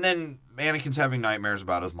 And then Anakin's having nightmares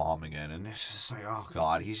about his mom again. And it's just like, oh,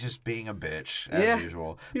 God, he's just being a bitch, as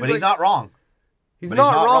usual. But he's not wrong. He's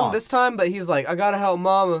not wrong this time, but he's like, I gotta help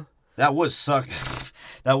Mama. That would suck.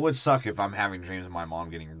 That would suck if I'm having dreams of my mom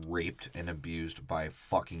getting raped and abused by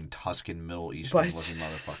fucking Tusken Middle Eastern-looking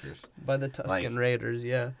motherfuckers. By the Tusken Raiders,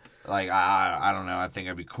 yeah. Like, I don't know. I think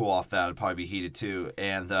I'd be cool off that. I'd probably be heated, too.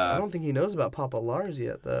 And I don't think he knows about Papa Lars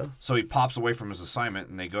yet, though. So he pops away from his assignment,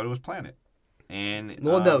 and they go to his planet. And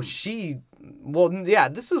well, no, well, yeah,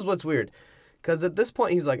 this is what's weird. Because at this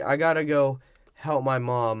point, he's like, I gotta go help my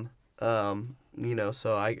mom,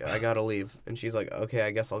 so I gotta leave. And she's like, okay,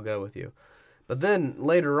 I guess I'll go with you. But then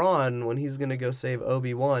later on, when he's gonna go save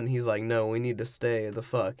Obi-Wan, he's like, no, we need to stay the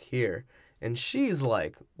fuck here. And she's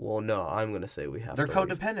like, well, no, I'm gonna say we have to. They're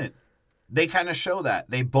codependent. They kind of show that.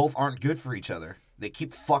 They both aren't good for each other. They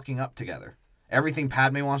keep fucking up together. Everything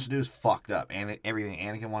Padme wants to do is fucked up. And everything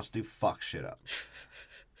Anakin wants to do, fuck shit up.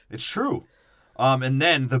 It's true. And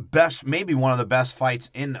then maybe one of the best fights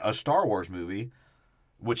in a Star Wars movie,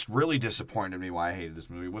 which really disappointed me why I hated this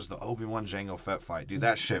movie, was the Obi-Wan Jango Fett fight. Dude,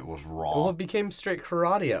 that shit was raw. Well, it became straight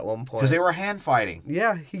karate at one point. Because they were hand fighting.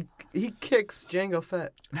 Yeah, he kicks Jango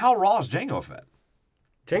Fett. And how raw is Jango Fett?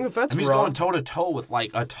 Jango Fett's raw. He's going toe-to-toe with,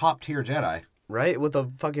 like, a top-tier Jedi. Right? With a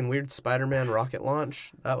fucking weird Spider-Man rocket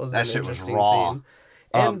launch. That was That an shit was interesting raw. scene.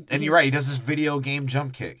 And you're right. He does this video game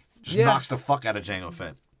jump kick. Just knocks the fuck out of Jango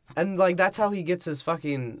Fett. And, like, that's how he gets his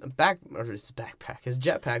fucking his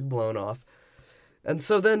jetpack blown off. And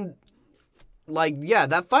so then, like, yeah,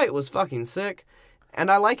 that fight was fucking sick. And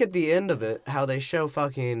I like at the end of it how they show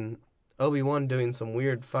fucking Obi-Wan doing some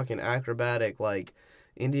weird fucking acrobatic, like,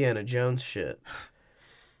 Indiana Jones shit.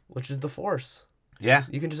 Which is the Force. Yeah.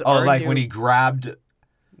 You can just like when he grabbed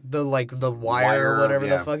the wire or whatever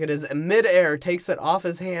the fuck it is, and midair takes it off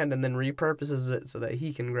his hand and then repurposes it so that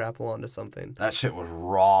he can grapple onto something. That shit was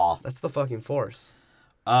raw. That's the fucking Force.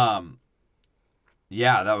 Yeah,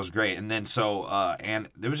 that was great. And then and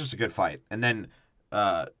it was just a good fight. And then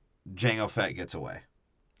Jango Fett gets away.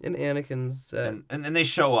 And Anakin's and then they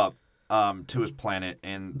show up to his planet,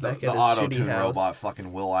 and the auto-tune robot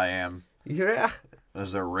fucking Will.I.am. Yeah.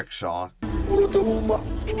 As their rickshaw.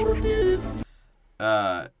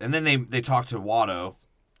 And then they talk to Watto.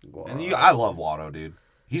 And I love Watto, dude.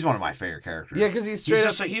 He's one of my favorite characters. Yeah, because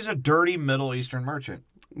he's a dirty Middle Eastern merchant.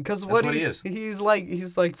 Because what he is. He's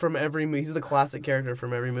like from every movie. He's the classic character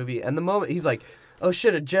from every movie. And the moment he's like, oh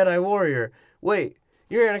shit, a Jedi warrior. Wait,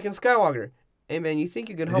 you're Anakin Skywalker. Hey man, you think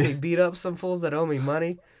you can help me beat up some fools that owe me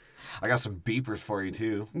money? I got some beepers for you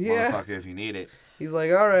too, motherfucker, if you need it. He's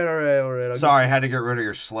like, all right. Sorry, I had to get rid of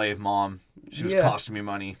your slave mom. She was costing me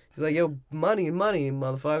money. He's like, yo, money,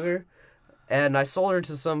 motherfucker. And I sold her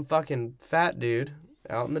to some fucking fat dude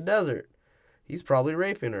out in the desert. He's probably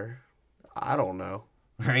raping her. I don't know.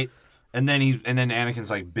 Right? And then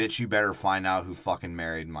Anakin's like, bitch, you better find out who fucking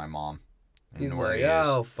married my mom. And he's where like, he is.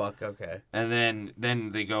 oh, fuck, okay. And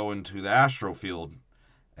then they go into the astral field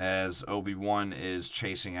as Obi-Wan is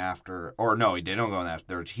chasing after... Or no, they don't go in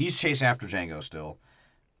that. He's chasing after Jango still.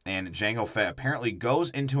 And Jango Fett apparently goes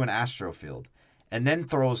into an astral field and then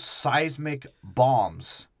throws seismic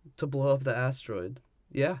bombs. To blow up the asteroid.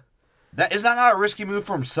 Yeah. Is that not a risky move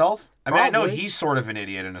for himself? I mean, I know Probably. he's sort of an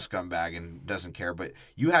idiot and a scumbag and doesn't care, but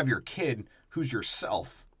you have your kid who's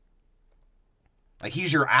yourself. Like,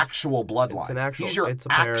 he's your actual bloodline. He's your it's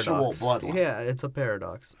a actual paradox. bloodline. Yeah, it's a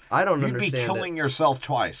paradox. I don't understand You'd be killing it. yourself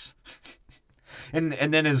twice. and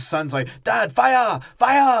then his son's like, Dad, fire!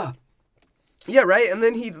 Fire! Yeah, right? And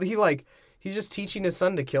then he's just teaching his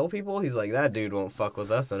son to kill people. He's like, that dude won't fuck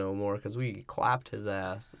with us no more because we clapped his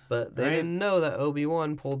ass. But they didn't know that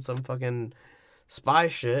Obi-Wan pulled some fucking spy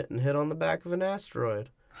shit and hit on the back of an asteroid.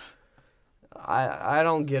 I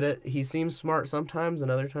don't get it. He seems smart sometimes,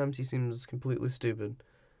 and other times he seems completely stupid.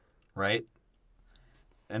 Right?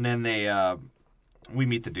 And then we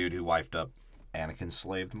meet the dude who wifed up Anakin's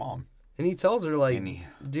slaved mom. And he tells her, like,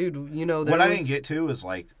 dude, you know, what I didn't get to is,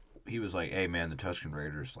 like, he was like, hey, man, the Tusken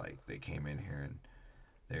Raiders, like, they came in here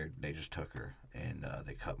and they just took her and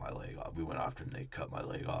they cut my leg off. We went after them, they cut my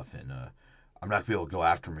leg off, and I'm not going to be able to go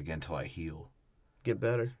after them again until I heal. Get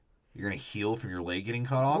better. You're going to heal from your leg getting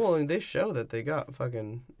cut off? Well, they show that they got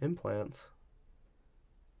fucking implants.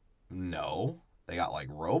 No. They got, like,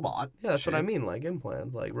 robot Yeah, that's shit. what I mean, like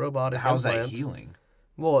implants, like robotic How's implants. that healing?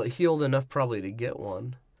 Well, it healed enough probably to get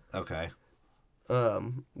one. Okay.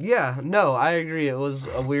 Yeah, no, I agree. It was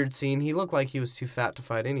a weird scene. He looked like he was too fat to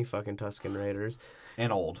fight any fucking Tusken Raiders.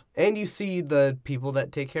 And old. And you see the people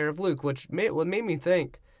that take care of Luke, what made me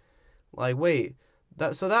think, like, wait,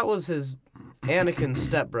 that was his Anakin's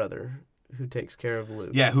stepbrother who takes care of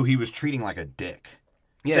Luke. Yeah, who he was treating like a dick.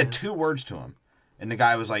 He Yeah. said 2 words to him. And the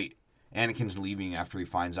guy was like, Anakin's leaving after he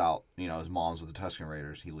finds out, you know, his mom's with the Tusken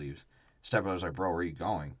Raiders. He leaves. Stepbrother's like, bro, where are you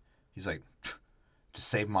going? He's like, to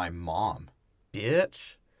save my mom.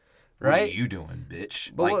 Bitch. What Right? are you doing,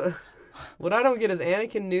 bitch? But Like, what I don't get is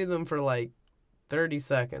Anakin knew them for like 30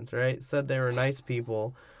 seconds, right? Said they were nice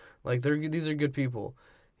people. Like, these are good people.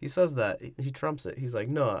 He says that. He trumps it. He's like,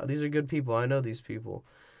 no, these are good people. I know these people.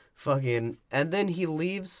 Fucking. And then he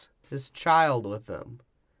leaves his child with them.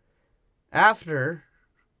 After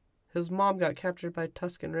his mom got captured by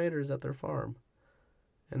Tusken Raiders at their farm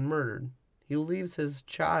and murdered. He leaves his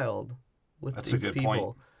child with That's these a good people.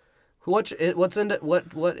 point. What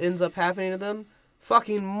ends up happening to them?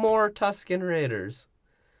 Fucking more Tusken Raiders.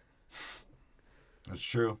 that's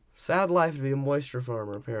true. Sad life to be a moisture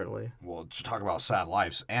farmer, apparently. Well, to talk about sad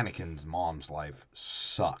lives, Anakin's mom's life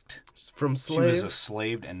sucked. From She was slave.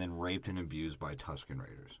 enslaved and then raped and abused by Tusken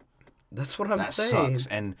Raiders. That's what I'm That saying. sucks.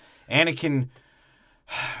 And Anakin,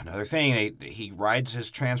 another thing, he rides his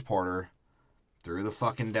transporter through the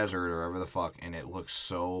fucking desert or wherever the fuck, and it looks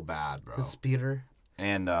so bad, bro. His speeder.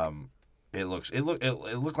 And it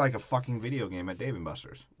looked like a fucking video game at Dave &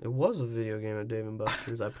 Buster's. It was a video game at Dave &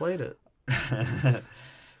 Buster's. I played it.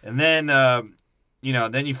 And then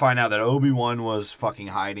then you find out that Obi-Wan was fucking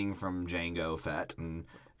hiding from Jango Fett and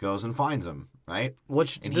goes and finds him, right?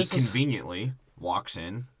 And he conveniently walks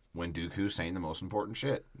in when Dooku's saying the most important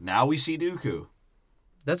shit. Now we see Dooku.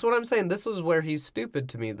 That's what I'm saying. This is where he's stupid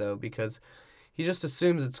to me, though, because he just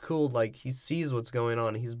assumes it's cool. Like, he sees what's going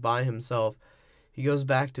on. He's by himself. He goes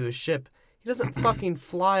back to his ship. He doesn't fucking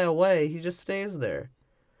fly away. He just stays there.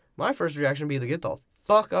 My first reaction would be to get the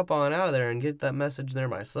fuck up on out of there and get that message there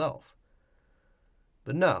myself.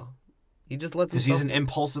 But no. He just lets himself... Because he's an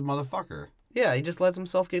impulsive motherfucker. Yeah, he just lets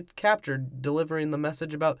himself get captured delivering the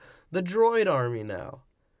message about the droid army now.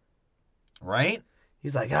 Right?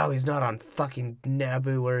 He's like, oh, he's not on fucking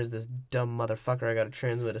Naboo. Where is this dumb motherfucker? I gotta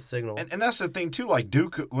transmit a signal. And that's the thing, too. Like,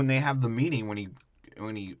 Dooku, when they have the meeting, when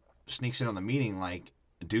he sneaks in on the meeting, like,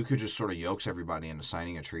 Dooku just sort of yokes everybody into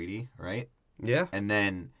signing a treaty, right? Yeah. And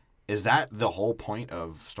then, is that the whole point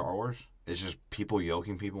of Star Wars? It's just people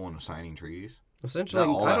yoking people into signing treaties? Essentially,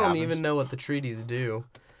 I don't even know what the treaties do.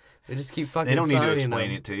 They just keep fucking signing them. They don't need to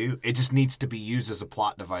explain it to you. It just needs to be used as a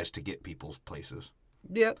plot device to get people's places.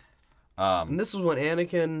 Yep. And this is when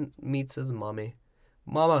Anakin meets his mommy.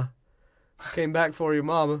 Mama, came back for you,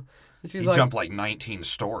 Mama. And she's he jumped like 19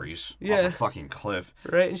 stories off a fucking cliff.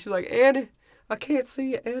 Right, and she's like, Annie, I can't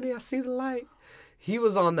see you, Annie. I see the light. He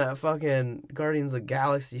was on that fucking Guardians of the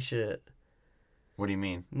Galaxy shit. What do you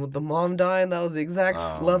mean? With the mom dying, that was the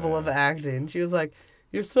exact level of acting. She was like,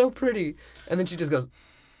 you're so pretty. And then she just goes,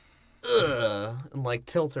 ugh, and like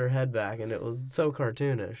tilts her head back, and it was so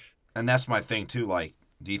cartoonish. And that's my thing, too. Like,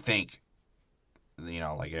 do you think,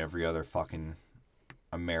 like every other fucking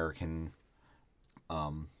American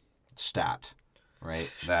stat,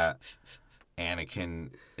 right, that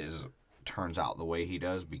Anakin turns out the way he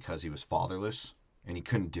does because he was fatherless and he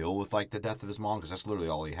couldn't deal with, like, the death of his mom because that's literally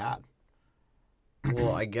all he had?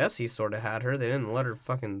 Well, I guess he sort of had her. They didn't let her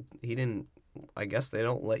I guess they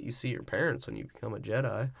don't let you see your parents when you become a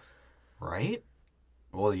Jedi. Right?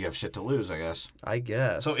 Well, you have shit to lose, I guess. I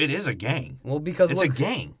guess. So it is a gang. Well, because it's a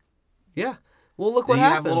gang. Yeah. Well, look what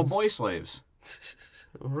happens. You have little boy slaves.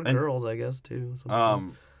 Or girls, I guess, too. But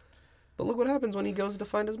look what happens when he goes to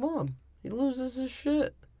find his mom. He loses his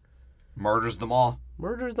shit. Murders them all.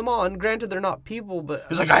 And granted, they're not people, but...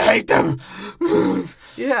 He's like, I hate them!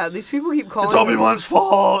 Yeah, these people keep calling... It's Obi-Wan's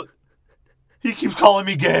fault! He keeps calling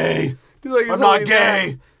me gay! He's like, I'm not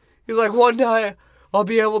gay! He's like, one day, I'll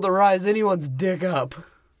be able to rise anyone's dick up.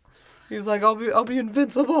 He's like, I'll be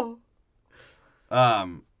invincible.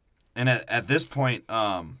 And at this point,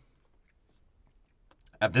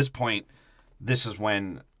 this is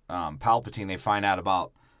when Palpatine, they find out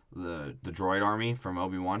about the droid army from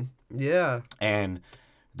Obi-Wan. Yeah. And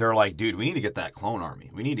they're like, dude, we need to get that clone army.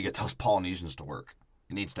 We need to get those Polynesians to work.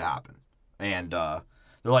 It needs to happen. And they're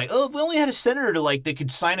like, oh, if we only had a senator they could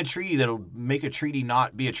sign a treaty that'll make a treaty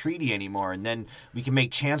not be a treaty anymore, and then we can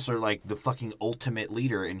make Chancellor like the fucking ultimate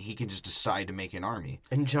leader, and he can just decide to make an army.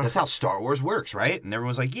 And that's how Star Wars works, right? And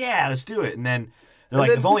everyone's like, yeah, let's do it. And then they're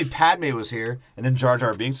like, if only Padme was here. And then Jar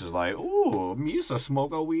Jar Binks is like, ooh, Misa,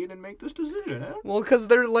 smoke a weed and make this decision, eh? Well, because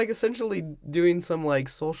they're like essentially doing some like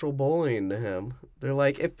social bullying to him. They're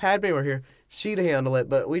like, if Padme were here, she'd handle it,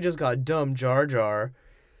 but we just got dumb Jar Jar.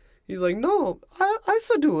 He's like, no, I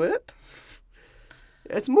should do it.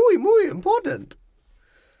 It's muy important.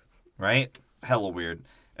 Right? Hella weird.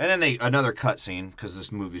 And then another cutscene, because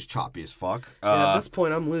this movie's choppy as fuck. At this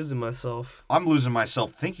point, I'm losing myself. I'm losing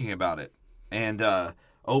myself thinking about it. And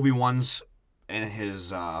Obi-Wan's in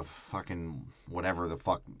his fucking whatever the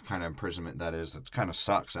fuck kind of imprisonment that is. It kind of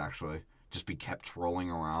sucks, actually. Just be kept trolling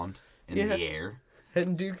around in the air.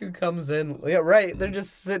 And Dooku comes in. Yeah, right. They're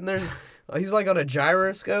just sitting there. He's like on a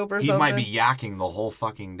gyroscope or something. He might be yakking the whole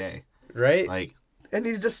fucking day. Right? Like, and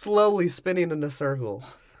he's just slowly spinning in a circle.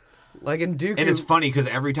 Like in Dooku. And it's funny because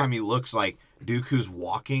every time he looks, like, Dooku's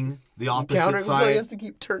walking the opposite side. So he has to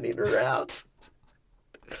keep turning around.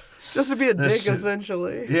 Just to be a dick,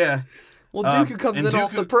 essentially. Yeah. Well, Dooku comes in all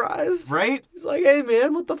surprised. Right? He's like, hey,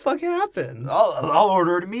 man, what the fuck happened? I'll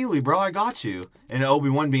order it immediately, bro. I got you. And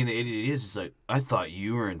Obi-Wan, being the idiot he is like, I thought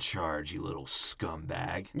you were in charge, you little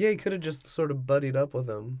scumbag. Yeah, he could have just sort of buddied up with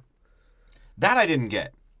him. That I didn't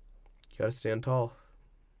get. You gotta stand tall.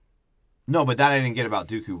 No, but that I didn't get about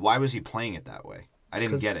Dooku. Why was he playing it that way? I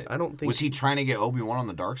didn't get it. I don't think... Was he trying to get Obi-Wan on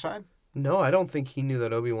the dark side? No, I don't think he knew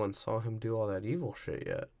that Obi-Wan saw him do all that evil shit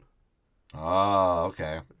yet. Oh,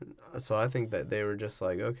 okay. So I think that they were just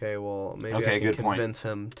like, okay, well, maybe I can convince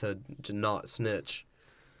him to not snitch.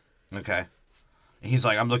 Okay. He's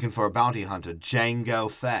like, I'm looking for a bounty hunter, Jango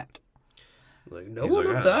Fett. Like, no He's one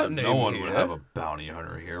like, of that name no one here. would have a bounty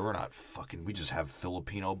hunter here. We're not fucking. We just have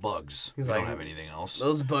Filipino bugs. He's we like, don't have anything else.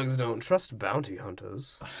 Those bugs don't trust bounty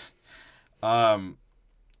hunters. And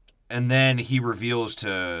then he reveals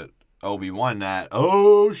to Obi-Wan that,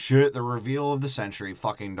 oh shit, the reveal of the century,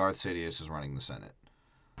 fucking Darth Sidious is running the Senate.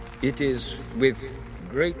 It is with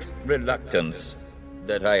great reluctance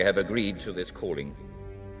that I have agreed to this calling.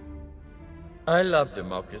 I love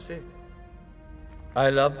democracy. I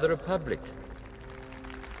love the Republic.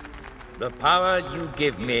 The power you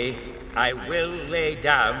give me, I will lay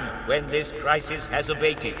down when this crisis has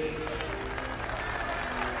abated.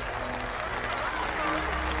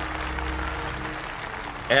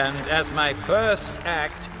 And as my first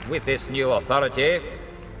act with this new authority,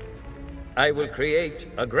 I will create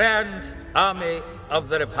a grand army of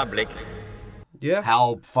the Republic. Yeah.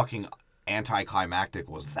 How fucking anticlimactic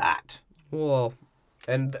was that? Well,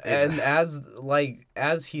 and as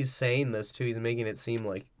he's saying this too, he's making it seem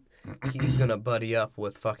like he's gonna buddy up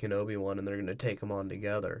with fucking Obi-Wan and they're gonna take him on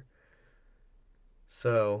together.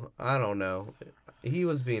 So I don't know. He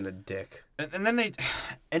was being a dick. And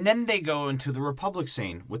then they go into the Republic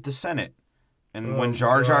scene with the Senate. And when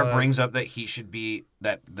Jar Jar brings up that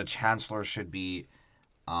that the Chancellor should be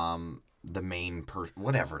the main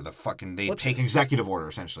whatever, the fucking, they take executive order,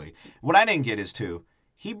 essentially. What I didn't get is, too,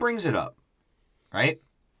 he brings it up, right?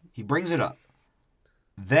 He brings it up.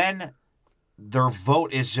 Then their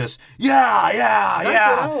vote is just,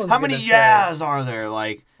 yeah. How many yeahs are there?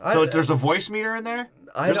 Like, so there's a voice meter in there?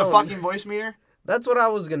 There's a fucking voice meter? That's what I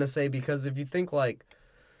was going to say, because if you think, like,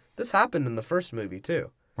 this happened in the first movie, too.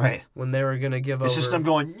 Right. When they were going to give over... It's just them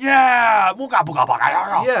going, yeah!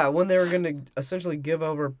 Yeah, when they were going to essentially give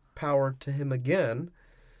over power to him again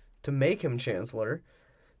to make him Chancellor.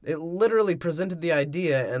 It literally presented the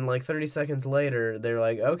idea, and like 30 seconds later, they're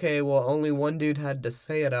like, okay, well, only one dude had to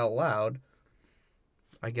say it out loud.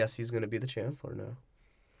 I guess he's going to be the Chancellor now.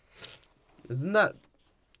 Is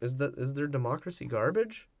their democracy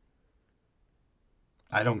garbage?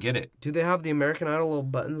 I don't get it. Do they have the American Idol little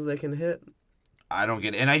buttons they can hit? I don't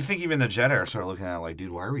get it. And I think even the Jedi are sort of looking at it like,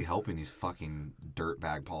 dude, why are we helping these fucking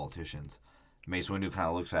dirtbag politicians? Mace Windu kind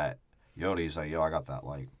of looks at Yoda. He's like, yo, I got that,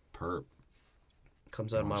 like, perp.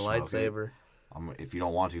 Comes out of my lightsaber. If you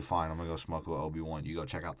don't want to, fine. I'm going to go smoke with Obi-Wan. You go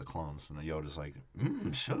check out the clones. And Yoda's like,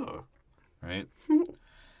 sure. Right?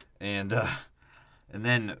 And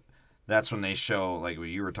then that's when they show, like what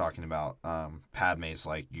you were talking about, Padme's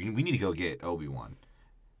like, we need to go get Obi-Wan.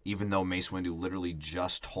 Even though Mace Windu literally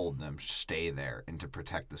just told them stay there and to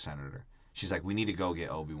protect the senator. She's like, we need to go get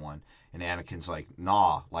Obi-Wan. And Anakin's like,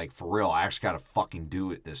 nah, like, for real, I actually got to fucking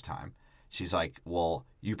do it this time. She's like, well,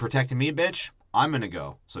 you protected me, bitch? I'm going to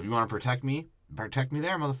go. So if you want to protect me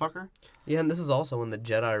there, motherfucker. Yeah, and this is also when the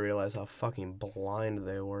Jedi realized how fucking blind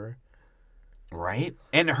they were. Right?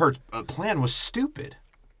 And her plan was stupid.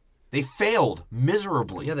 They failed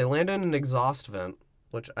miserably. Yeah, they landed in an exhaust vent,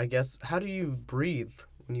 which I guess, how do you breathe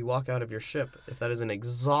when you walk out of your ship if that is an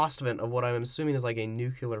exhaust vent of what I'm assuming is like a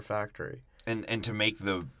nuclear factory? And to make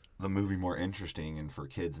the movie more interesting and for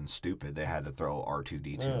kids and stupid, they had to throw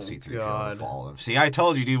R2-D2 and C-3PO and follow them. See, I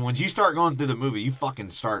told you, dude, when you start going through the movie, you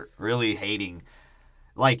fucking start really hating.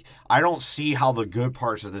 Like, I don't see how the good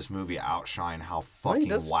parts of this movie outshine how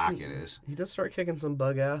fucking whack it is. He does start kicking some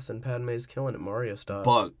bug ass and Padme's killing it Mario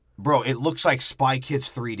style. Bro, it looks like Spy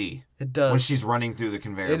Kids 3D. It does. When she's running through the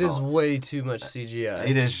conveyor belt. It is way too much CGI.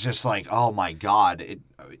 It is just like, oh my god. It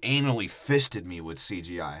anally fisted me with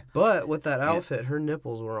CGI. But with that outfit, her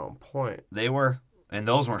nipples were on point. They were. And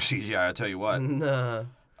those weren't CGI, I'll tell you what. Nah.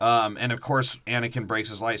 And of course, Anakin breaks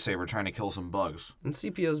his lightsaber trying to kill some bugs. And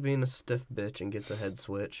CPO's being a stiff bitch and gets a head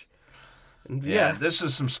switch. And yeah, this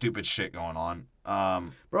is some stupid shit going on.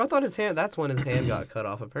 Bro, I thought that's when his hand got cut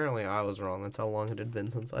off. Apparently, I was wrong. That's how long it had been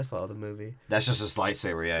since I saw the movie. That's just his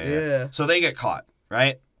lightsaber, yeah. So they get caught,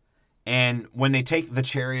 right? And when they take the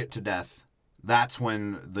chariot to death, that's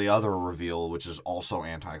when the other reveal, which is also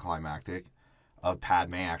anticlimactic, of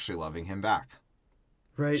Padme actually loving him back.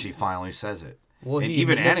 Right. She finally says it. Well, and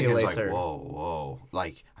even Anakin's like, whoa.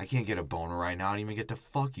 Like, I can't get a boner right now. I don't even get to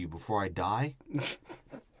fuck you before I die.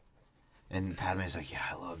 And Padme's like, yeah,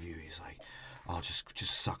 I love you. He's like, oh, just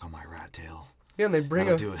suck on my rat tail. Yeah, and they bring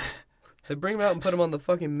him out and put him on the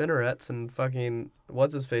fucking minarets, and fucking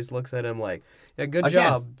what's-his-face looks at him like, yeah, good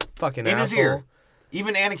job, fucking in asshole. His ear.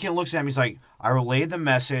 Even Anakin looks at him, he's like, I relayed the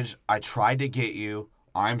message, I tried to get you,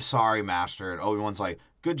 I'm sorry, Master. And Obi-Wan's like,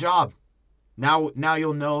 good job. Now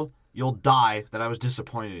you'll know, you'll die, that I was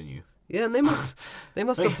disappointed in you. Yeah, and they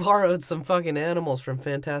must have borrowed some fucking animals from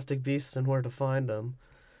Fantastic Beasts and Where to Find Them.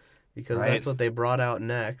 Because that's what they brought out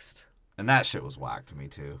next. And that shit was whack to me,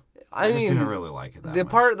 too. I just mean, didn't really like it that the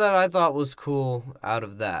much. part that I thought was cool out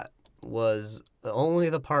of that was only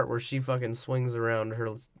the part where she fucking swings around her,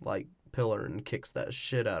 like, pillar and kicks that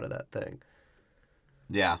shit out of that thing.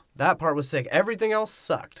 Yeah. That part was sick. Everything else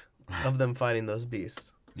sucked of them fighting those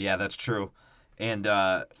beasts. Yeah, that's true. And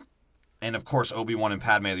of course, Obi-Wan and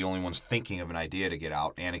Padme are the only ones thinking of an idea to get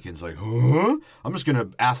out. Anakin's like, huh? I'm just going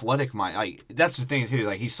to athletic my... that's the thing, too.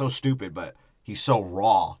 Like, he's so stupid, but he's so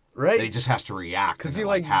raw. Right. That he just has to react because he,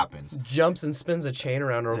 like, happens. Jumps and spins a chain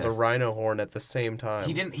around her with the rhino horn at the same time.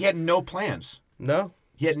 He had no plans. No?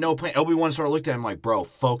 He had no plan. Obi-Wan sort of looked at him like, bro,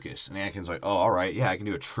 focus. And Anakin's like, oh, all right. Yeah, I can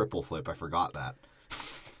do a triple flip. I forgot that.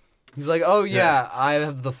 He's like, oh, yeah, I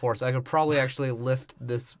have the Force. I could probably actually lift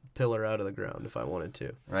this pillar out of the ground if I wanted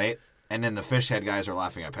to. Right? And then the fish head guys are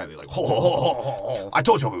laughing at Padme like, ho, I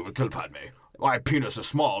told you we would kill Padme. My penis is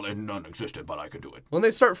small and non-existent, but I could do it. When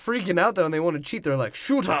they start freaking out, though, and they want to cheat, they're like,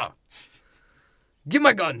 shoot her. Get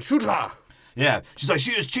my gun. Shoot her. Yeah. She's like,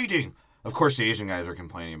 she is cheating. Of course, the Asian guys are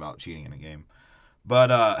complaining about cheating in a game.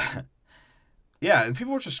 But, yeah, and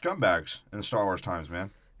people are just scumbags in Star Wars times,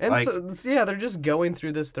 man. And like, so they're just going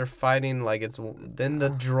through this. They're fighting like it's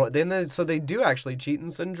so they do actually cheat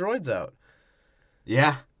and send droids out.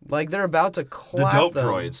 Yeah. Like they're about to clap the dope them.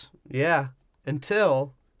 droids. Yeah.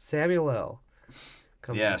 Until Samuel L.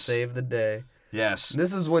 comes to save the day. Yes.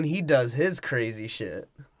 This is when he does his crazy shit.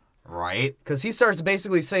 Right. Because he starts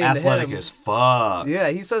basically saying athletic to him, as fuck. Yeah,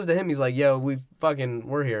 he says to him, he's like, yo,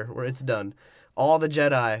 we're here. It's done. All the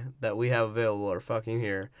Jedi that we have available are fucking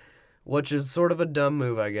here. Which is sort of a dumb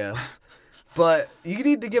move, I guess. But you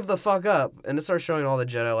need to give the fuck up. And it starts showing all the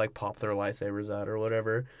Jedi, like, pop their lightsabers out or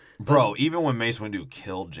whatever. Bro, even when Mace Windu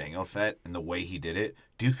killed Jango Fett and the way he did it,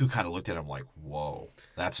 Dooku kind of looked at him like, whoa,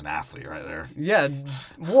 that's an athlete right there. Yeah.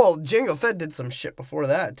 Well, Jango Fett did some shit before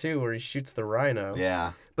that, too, where he shoots the rhino.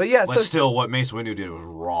 Yeah. But yeah, but still, what Mace Windu did was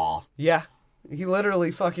raw. Yeah. He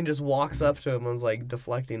literally fucking just walks up to him and was like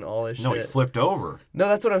deflecting all his shit. No, he flipped over. No,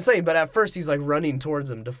 that's what I'm saying. But at first he's like running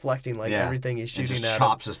towards him, deflecting like everything he's shooting and just at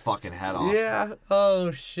chops him. his fucking head off. Yeah.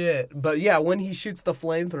 Oh shit. But yeah, when he shoots the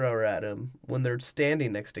flamethrower at him, when they're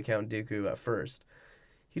standing next to Count Dooku at first,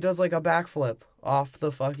 he does like a backflip off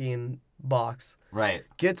the fucking box. Right.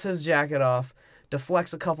 Gets his jacket off,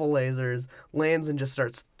 deflects a couple lasers, lands and just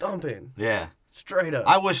starts thumping. Yeah. Straight up.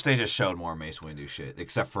 I wish they just showed more Mace Windu shit,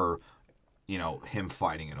 except for, you know, him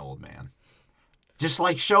fighting an old man. Just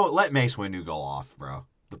like let Mace Windu go off, bro.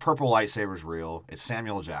 The purple lightsaber's real. It's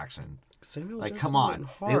Samuel Jackson. Like, come on.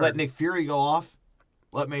 They let Nick Fury go off.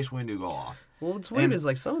 Let Mace Windu go off. Well, what's weird is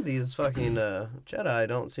like some of these fucking Jedi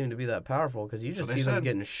don't seem to be that powerful because you just see them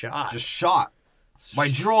getting shot. Just shot. By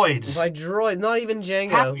droids. By droids. Not even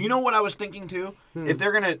Jango. You know what I was thinking too? If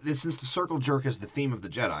they're going to, since the circle jerk is the theme of the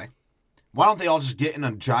Jedi, why don't they all just get in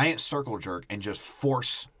a giant circle jerk and just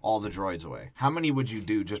force all the droids away? How many would you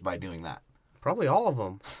do just by doing that? Probably all of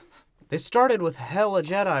them. They started with hella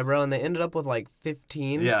Jedi, bro, and they ended up with like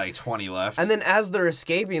 15. Yeah, like 20 left. And then as they're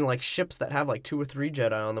escaping, like ships that have like 2 or 3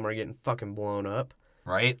 Jedi on them are getting fucking blown up.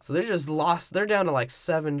 Right. So they're just lost. They're down to like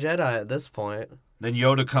 7 Jedi at this point. Then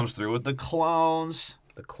Yoda comes through with the clones.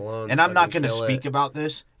 The clones. And I'm not going to speak about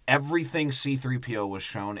this. Everything C-3PO was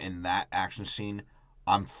shown in that action scene,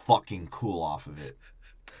 I'm fucking cool off of it.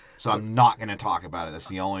 So I'm not going to talk about it. That's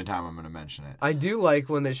the only time I'm going to mention it. I do like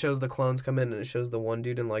when it shows the clones come in and it shows the one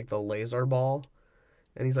dude in like the laser ball.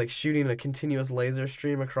 And he's like shooting a continuous laser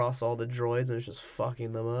stream across all the droids and it's just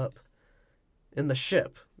fucking them up. In the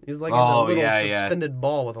ship. He's like in a little suspended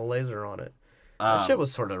ball with a laser on it. That shit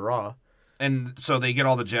was sort of raw. And so they get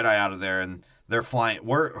all the Jedi out of there and they're flying.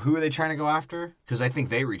 Who are they trying to go after? Because I think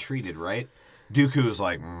they retreated, right? Dooku's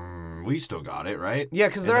like, we still got it, right? Yeah,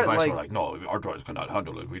 because they're the like, were like, no, our droids cannot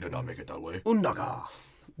handle it. We did not make it that way. Unaga.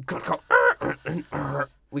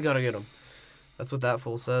 We gotta get him. That's what that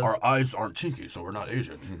fool says. Our eyes aren't chinky, so we're not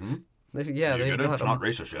Asian. Mm-hmm. They've It's got him. not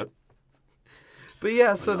racist yet. But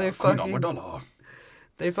yeah, so they fucking...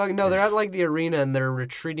 No, they're at like the arena and they're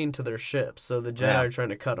retreating to their ship. So the Jedi are trying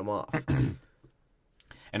to cut them off.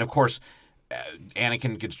 And of course,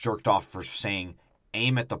 Anakin gets jerked off for saying,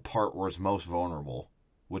 aim at the part where it's most vulnerable,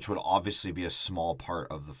 which would obviously be a small part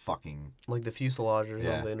of the fucking... Like the fuselage or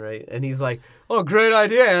something, right? And he's like, oh, great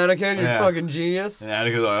idea, Anakin, you fucking genius. And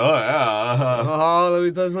Anakin's like, oh, yeah. Oh, let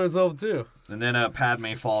me touch myself, too. And then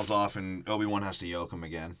Padme falls off and Obi-Wan has to yoke him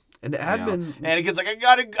again. And Anakin's like,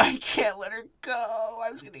 I can't let her go.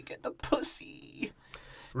 I was going to get the pussy.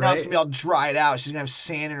 Right. Now it's going to be all dried out. She's going to have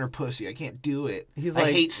sand in her pussy. I can't do it. He's I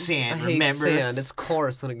like, hate sand, I remember? hate sand. It's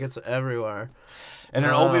coarse and it gets everywhere. And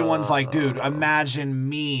then Obi-Wan's like, dude, imagine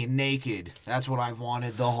me naked. That's what I've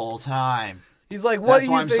wanted the whole time. He's like, what That's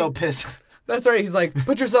do why you I'm think? so pissed. That's right. He's like,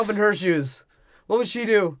 put yourself in her shoes. What would she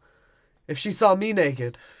do if she saw me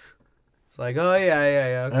naked? It's like, oh,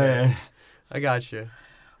 yeah, okay. I got you.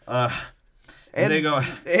 And they go...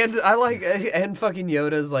 And I like... And fucking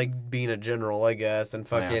Yoda's, like, being a general, I guess. And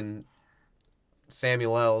fucking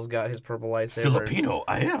Samuel L's got his purple lightsaber. Filipino,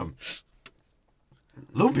 I am.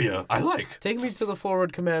 Lumpia, I like. Take me to the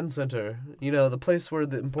forward command center. You know, the place where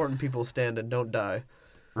the important people stand and don't die.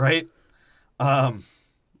 Right?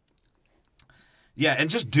 Yeah, and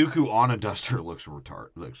just Dooku on a duster looks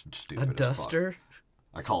stupid. A duster?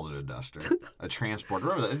 I called it a duster. A transporter.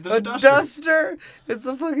 Remember that? A duster? It's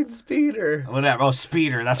a fucking speeder. Whatever. Oh,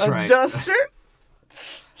 speeder. That's right. A duster?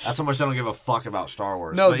 That's how much I don't give a fuck about Star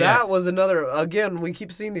Wars. No, but that was another... Again, we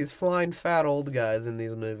keep seeing these flying fat old guys in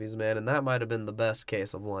these movies, man, and that might have been the best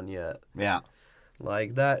case of one yet. Yeah.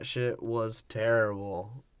 Like, that shit was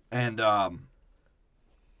terrible. And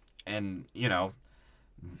you know,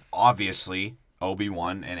 obviously,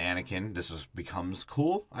 Obi-Wan and Anakin, becomes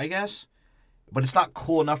cool, I guess. But it's not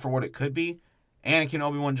cool enough for what it could be. Anakin and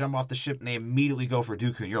Obi-Wan jump off the ship, and they immediately go for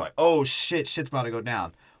Dooku. And you're like, oh, shit's about to go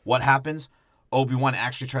down. What happens? Obi-Wan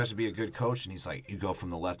actually tries to be a good coach, and he's like, you go from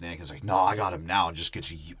the left, and Anakin's like, no, I got him now, and just gets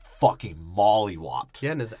you fucking mollywopped.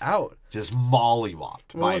 Yeah, and is out. Just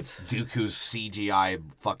mollywopped by it's... Dooku's CGI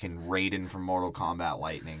fucking Raiden from Mortal Kombat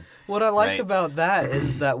lightning. What I like about that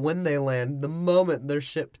is that when they land, the moment their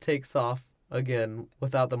ship takes off again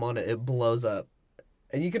without them on it, it blows up.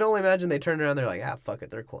 And you can only imagine they turn around, they're like, fuck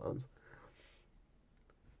it, they're clones.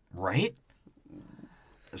 Right?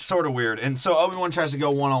 It's sort of weird. And so Obi-Wan tries to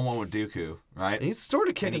go one-on-one with Dooku, right? And he's sort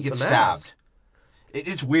of kicking and he gets some stabbed. ass.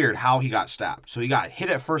 It's weird how he got stabbed. So he got hit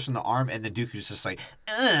at first in the arm, and then Dooku's just like,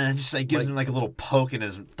 gives him like a little poke in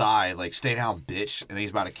his thigh, like, stay down, bitch. And then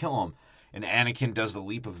he's about to kill him. And Anakin does the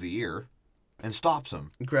leap of the ear and stops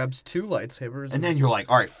him. Grabs two lightsabers. And then you're like,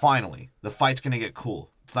 all right, finally, the fight's going to get cool.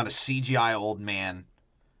 It's not a CGI old man.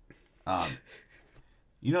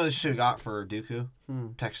 You know this shit got for Dooku?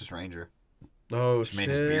 Texas Ranger. Oh, Just made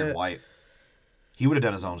his beard white. He would have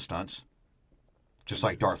done his own stunts. Just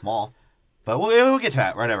like Darth Maul. But we'll get to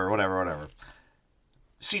that. Whatever.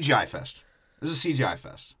 CGI fest. This is a CGI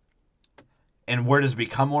fest. And where does it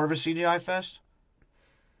become more of a CGI fest?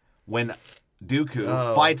 When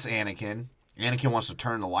Dooku fights Anakin, Anakin wants to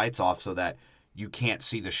turn the lights off so that you can't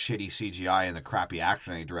see the shitty CGI and the crappy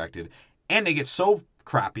action they directed. And they get so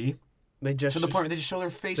crappy to the point where they just show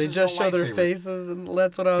their faces. They just show their faces, and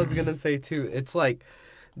that's what I was going to say, too. It's like,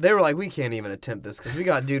 they were like, we can't even attempt this, because we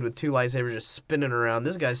got a dude with two lightsabers just spinning around.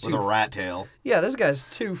 This guy's with a rat tail. Yeah, this guy's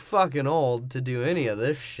too fucking old to do any of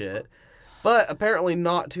this shit. But apparently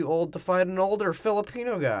not too old to fight an older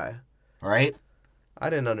Filipino guy. Right?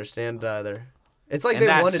 I didn't understand it either. It's like they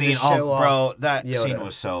wanted to show off. Bro, that Yoda. scene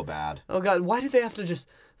was so bad. Oh, God, why did they have to just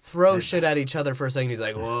throw shit at each other for a second? He's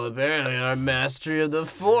like, well, apparently I'm mastery of the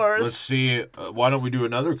Force. Let's see, why don't we do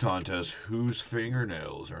another contest? Whose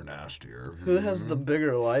fingernails are nastier? Who has the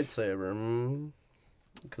bigger lightsaber?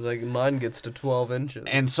 Because mine gets to 12 inches.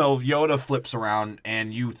 And so Yoda flips around,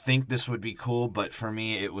 and you think this would be cool, but for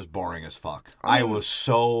me, it was boring as fuck. I was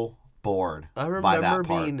so bored by that part. I remember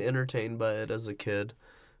being entertained by it as a kid,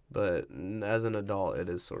 but as an adult, it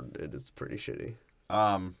is pretty shitty.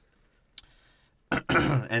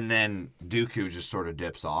 And then Dooku just sort of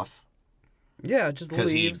dips off. Yeah, just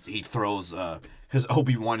leaves. Because he throws... Because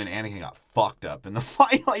Obi-Wan and Anakin got fucked up in the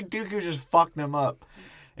fight. Like, Dooku just fucked them up.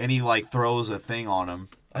 And he, like, throws a thing on them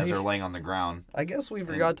as they're laying on the ground. I guess we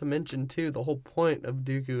forgot to mention, too, the whole point of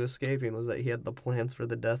Dooku escaping was that he had the plans for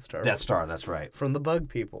the Death Star. Death Star, that's right. From the bug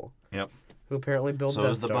people. Yep. Who apparently built Death Stars. So it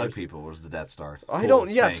was the bug people. It was the Death Star.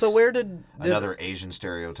 Thanks. So where did... Another Asian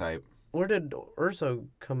stereotype. Where did Urso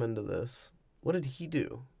come into this? What did he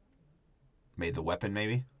do? Made the weapon,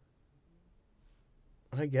 maybe?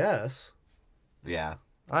 I guess. Yeah.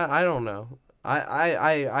 I don't know.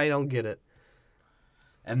 I don't get it.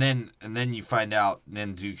 And then you find out.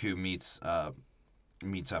 Then Dooku meets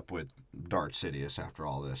up with Darth Sidious after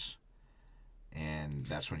all this, and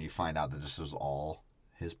that's when you find out that this was all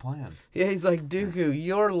his plan. Yeah, he's like, Dooku,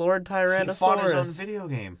 you're Lord Tyrannosaurus. He fought his own video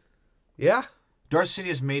game. Yeah. Darth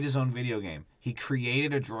Sidious made his own video game. He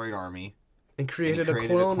created a droid army. And created a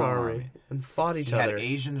clone army. And fought each other. He had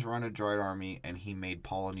Asians run a droid army, and he made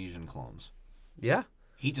Polynesian clones. Yeah.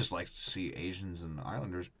 He just likes to see Asians and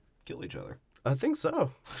Islanders kill each other. I think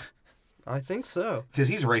so. Because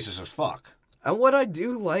he's racist as fuck. And what I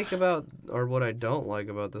do like about, or what I don't like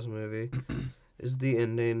about this movie, is the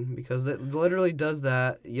ending, because it literally does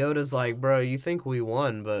that. Yoda's like, bro, you think we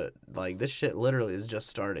won, but like this shit literally is just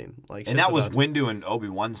starting. Like, and that was Windu and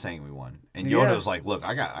Obi-Wan saying we won. And Yoda's like, look,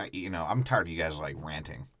 I'm tired of you guys like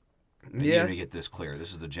ranting. And you need to get this clear.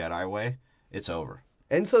 This is the Jedi way. It's over.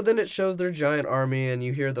 And so then it shows their giant army, and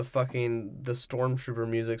you hear the stormtrooper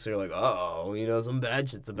music, so you're like, oh, some bad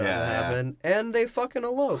shit's about to happen. And they fucking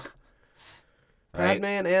elope. Right? Padme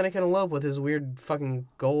and Anakin elope with his weird fucking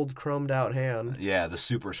gold chromed out hand. Yeah, the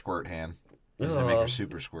super squirt hand. Does it make her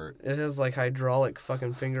super squirt? It has like hydraulic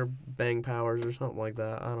fucking finger bang powers or something like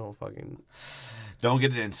that. I don't fucking... Don't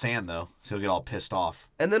get it in sand, though. So he'll get all pissed off.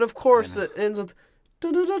 And then, of course, it ends with...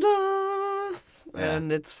 Da-da-da-da! Yeah.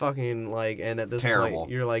 And it's fucking like... And at this terrible.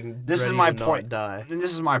 point, you're like, this ready is my to point. Not die. And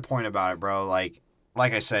this is my point about it, bro. Like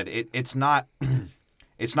I said, it's not...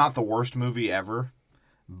 it's not the worst movie ever,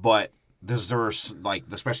 but... There's like,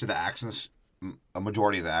 especially the actions, a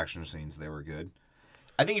majority of the action scenes, they were good.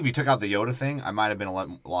 I think if you took out the Yoda thing, I might have been a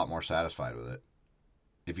lot more satisfied with it.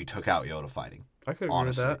 If you took out Yoda fighting. I could agree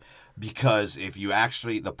with that. Because if you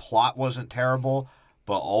actually, the plot wasn't terrible,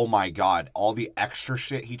 but oh my God, all the extra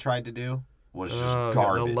shit he tried to do was just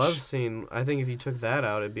garbage. The love scene, I think if you took that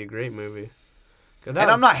out, it'd be a great movie. And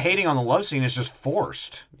I'm not hating on the love scene, it's just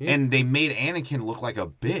forced. Yeah. And they made Anakin look like a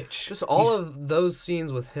bitch. Just all of those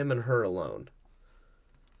scenes with him and her alone.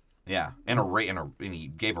 Yeah, and he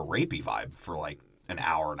gave a rapey vibe for like an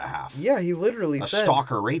hour and a half. Yeah, he literally said... A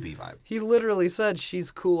stalker rapey vibe. He literally said,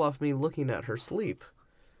 she's cool off me looking at her sleep.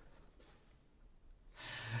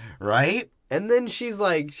 Right? And then she's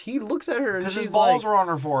like, he looks at her and she's like... Because his balls were on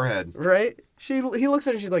her forehead. Right? He looks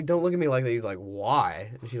at her and she's like, don't look at me like that. He's like,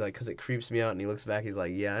 why? And she's like, because it creeps me out. And he looks back, he's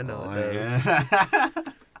like, yeah, I know it does. Yeah.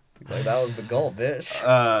 He's like, that was the goal,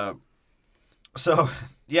 bitch. So,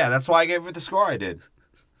 yeah, that's why I gave it the score I did.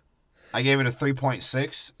 I gave it a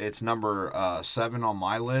 3.6. It's number 7 on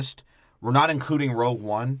my list. We're not including Rogue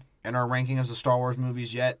One in our ranking as the Star Wars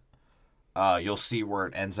movies yet. You'll see where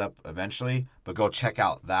it ends up eventually. But go check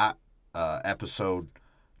out that episode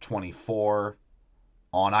 24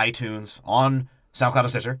 on iTunes, on SoundCloud and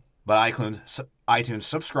Stitcher, but iTunes.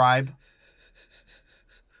 Subscribe.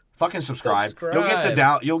 Fucking subscribe.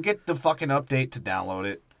 You'll get the fucking update to download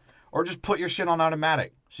it, or just put your shit on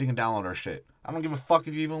automatic so you can download our shit. I don't give a fuck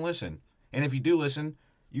if you even listen. And if you do listen,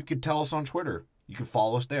 you could tell us on Twitter. You can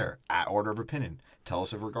follow us there at Order of Opinion. Tell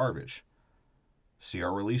us if we're garbage. See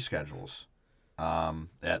our release schedules.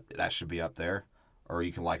 That should be up there. Or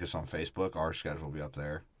you can like us on Facebook. Our schedule will be up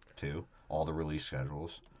there too. All the release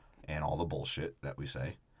schedules and all the bullshit that we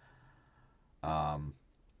say. And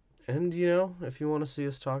if you want to see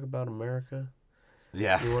us talk about America,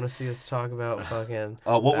 yeah, you want to see us talk about fucking.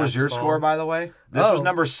 What was your score, by the way? This was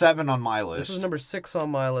number 7 on my list. This was number 6 on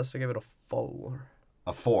my list. I gave it a 4.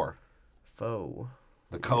 A 4. 4.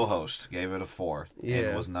 The co-host gave it a 4. Yeah, and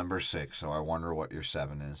it was number 6. So I wonder what your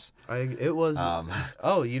 7 is. It was.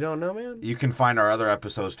 Oh, you don't know, man? You can find our other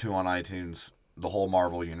episodes too on iTunes. The whole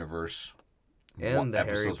Marvel universe. And the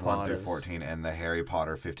episodes Harry 1 through 14 and the Harry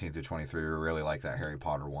Potter 15 through 23. We really like that Harry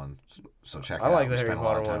Potter one, so check it out. I like the Harry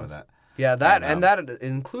Potter one. With that. Yeah, that and that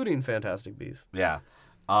including Fantastic Beasts. Yeah,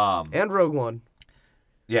 and Rogue One.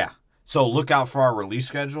 Yeah, so look out for our release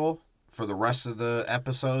schedule for the rest of the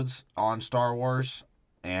episodes on Star Wars,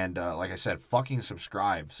 and like I said, fucking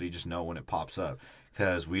subscribe so you just know when it pops up,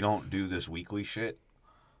 because we don't do this weekly shit.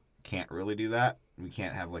 Can't really do that. We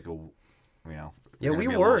can't have like a, Yeah, we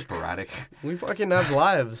work. Sporadic. We fucking have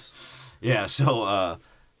lives. Yeah, so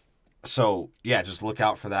yeah, just look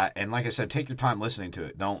out for that. And like I said, take your time listening to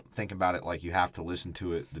it. Don't think about it like you have to listen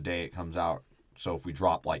to it the day it comes out. So if we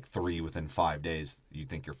drop like 3 within 5 days, you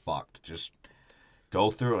think you're fucked. Just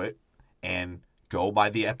go through it and go by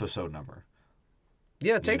the episode number.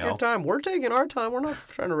 Yeah, take your time. We're taking our time. We're not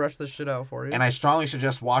trying to rush this shit out for you. And I strongly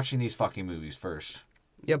suggest watching these fucking movies first.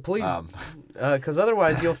 Yeah, please. Because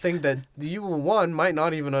otherwise you'll think that you, 1, might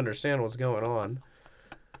not even understand what's going on.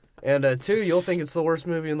 And 2, you'll think it's the worst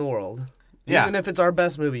movie in the world. Yeah. Even if it's our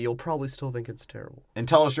best movie, you'll probably still think it's terrible. And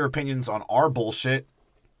tell us your opinions on our bullshit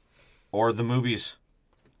or the movies.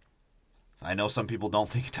 I know some people don't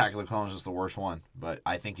think Attack of the Clones is the worst one, but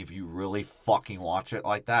I think if you really fucking watch it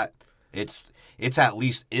like that, it's at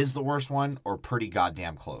least is the worst one or pretty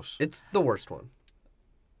goddamn close. It's the worst one.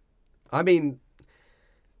 I mean...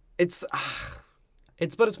 It's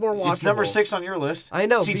more watchable. It's number 6 on your list. I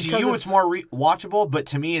know. See, to you it's more watchable, but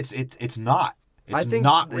to me it's not. I think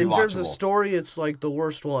not rewatchable. In terms of story, it's like the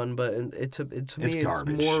worst one, but to me it's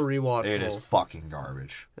garbage. More rewatchable. It is fucking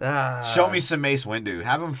garbage. Show me some Mace Windu.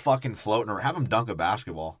 Have him fucking floating or have him dunk a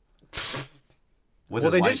basketball.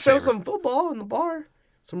 Well, they did show some football in the bar.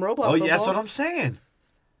 Some robot Oh, football. yeah, that's what I'm saying.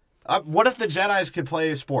 What if the Jedis could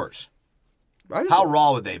play sports? I just- How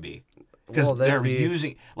raw would they be? Because Well, they'd they're be-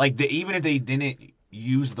 using even if they didn't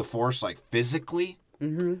use the Force like physically,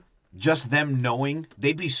 just them knowing,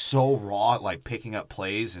 they'd be so raw at like picking up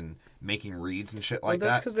plays and making reads and shit like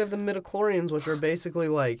That's that. because they have the midichlorians, which are basically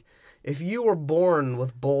like if you were born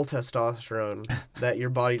with bull testosterone that your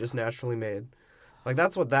body just naturally made. Like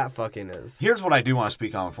that's what that fucking is. Here's what I do want to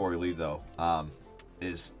speak on before we leave, though.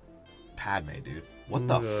 Is Padme, dude? What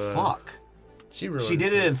the fuck? She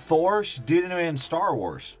did it in Thor. She did it in Star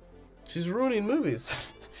Wars. She's ruining movies.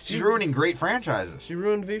 She's ruining great franchises. She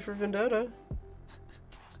ruined V for Vendetta.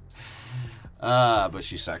 But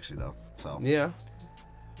she's sexy though. So Yeah.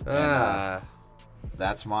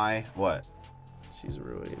 that's my what? She's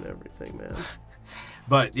ruining everything, man.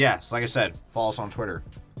 But yes, like I said, follow us on Twitter,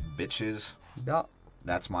 bitches. Yeah.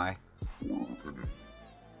 That's my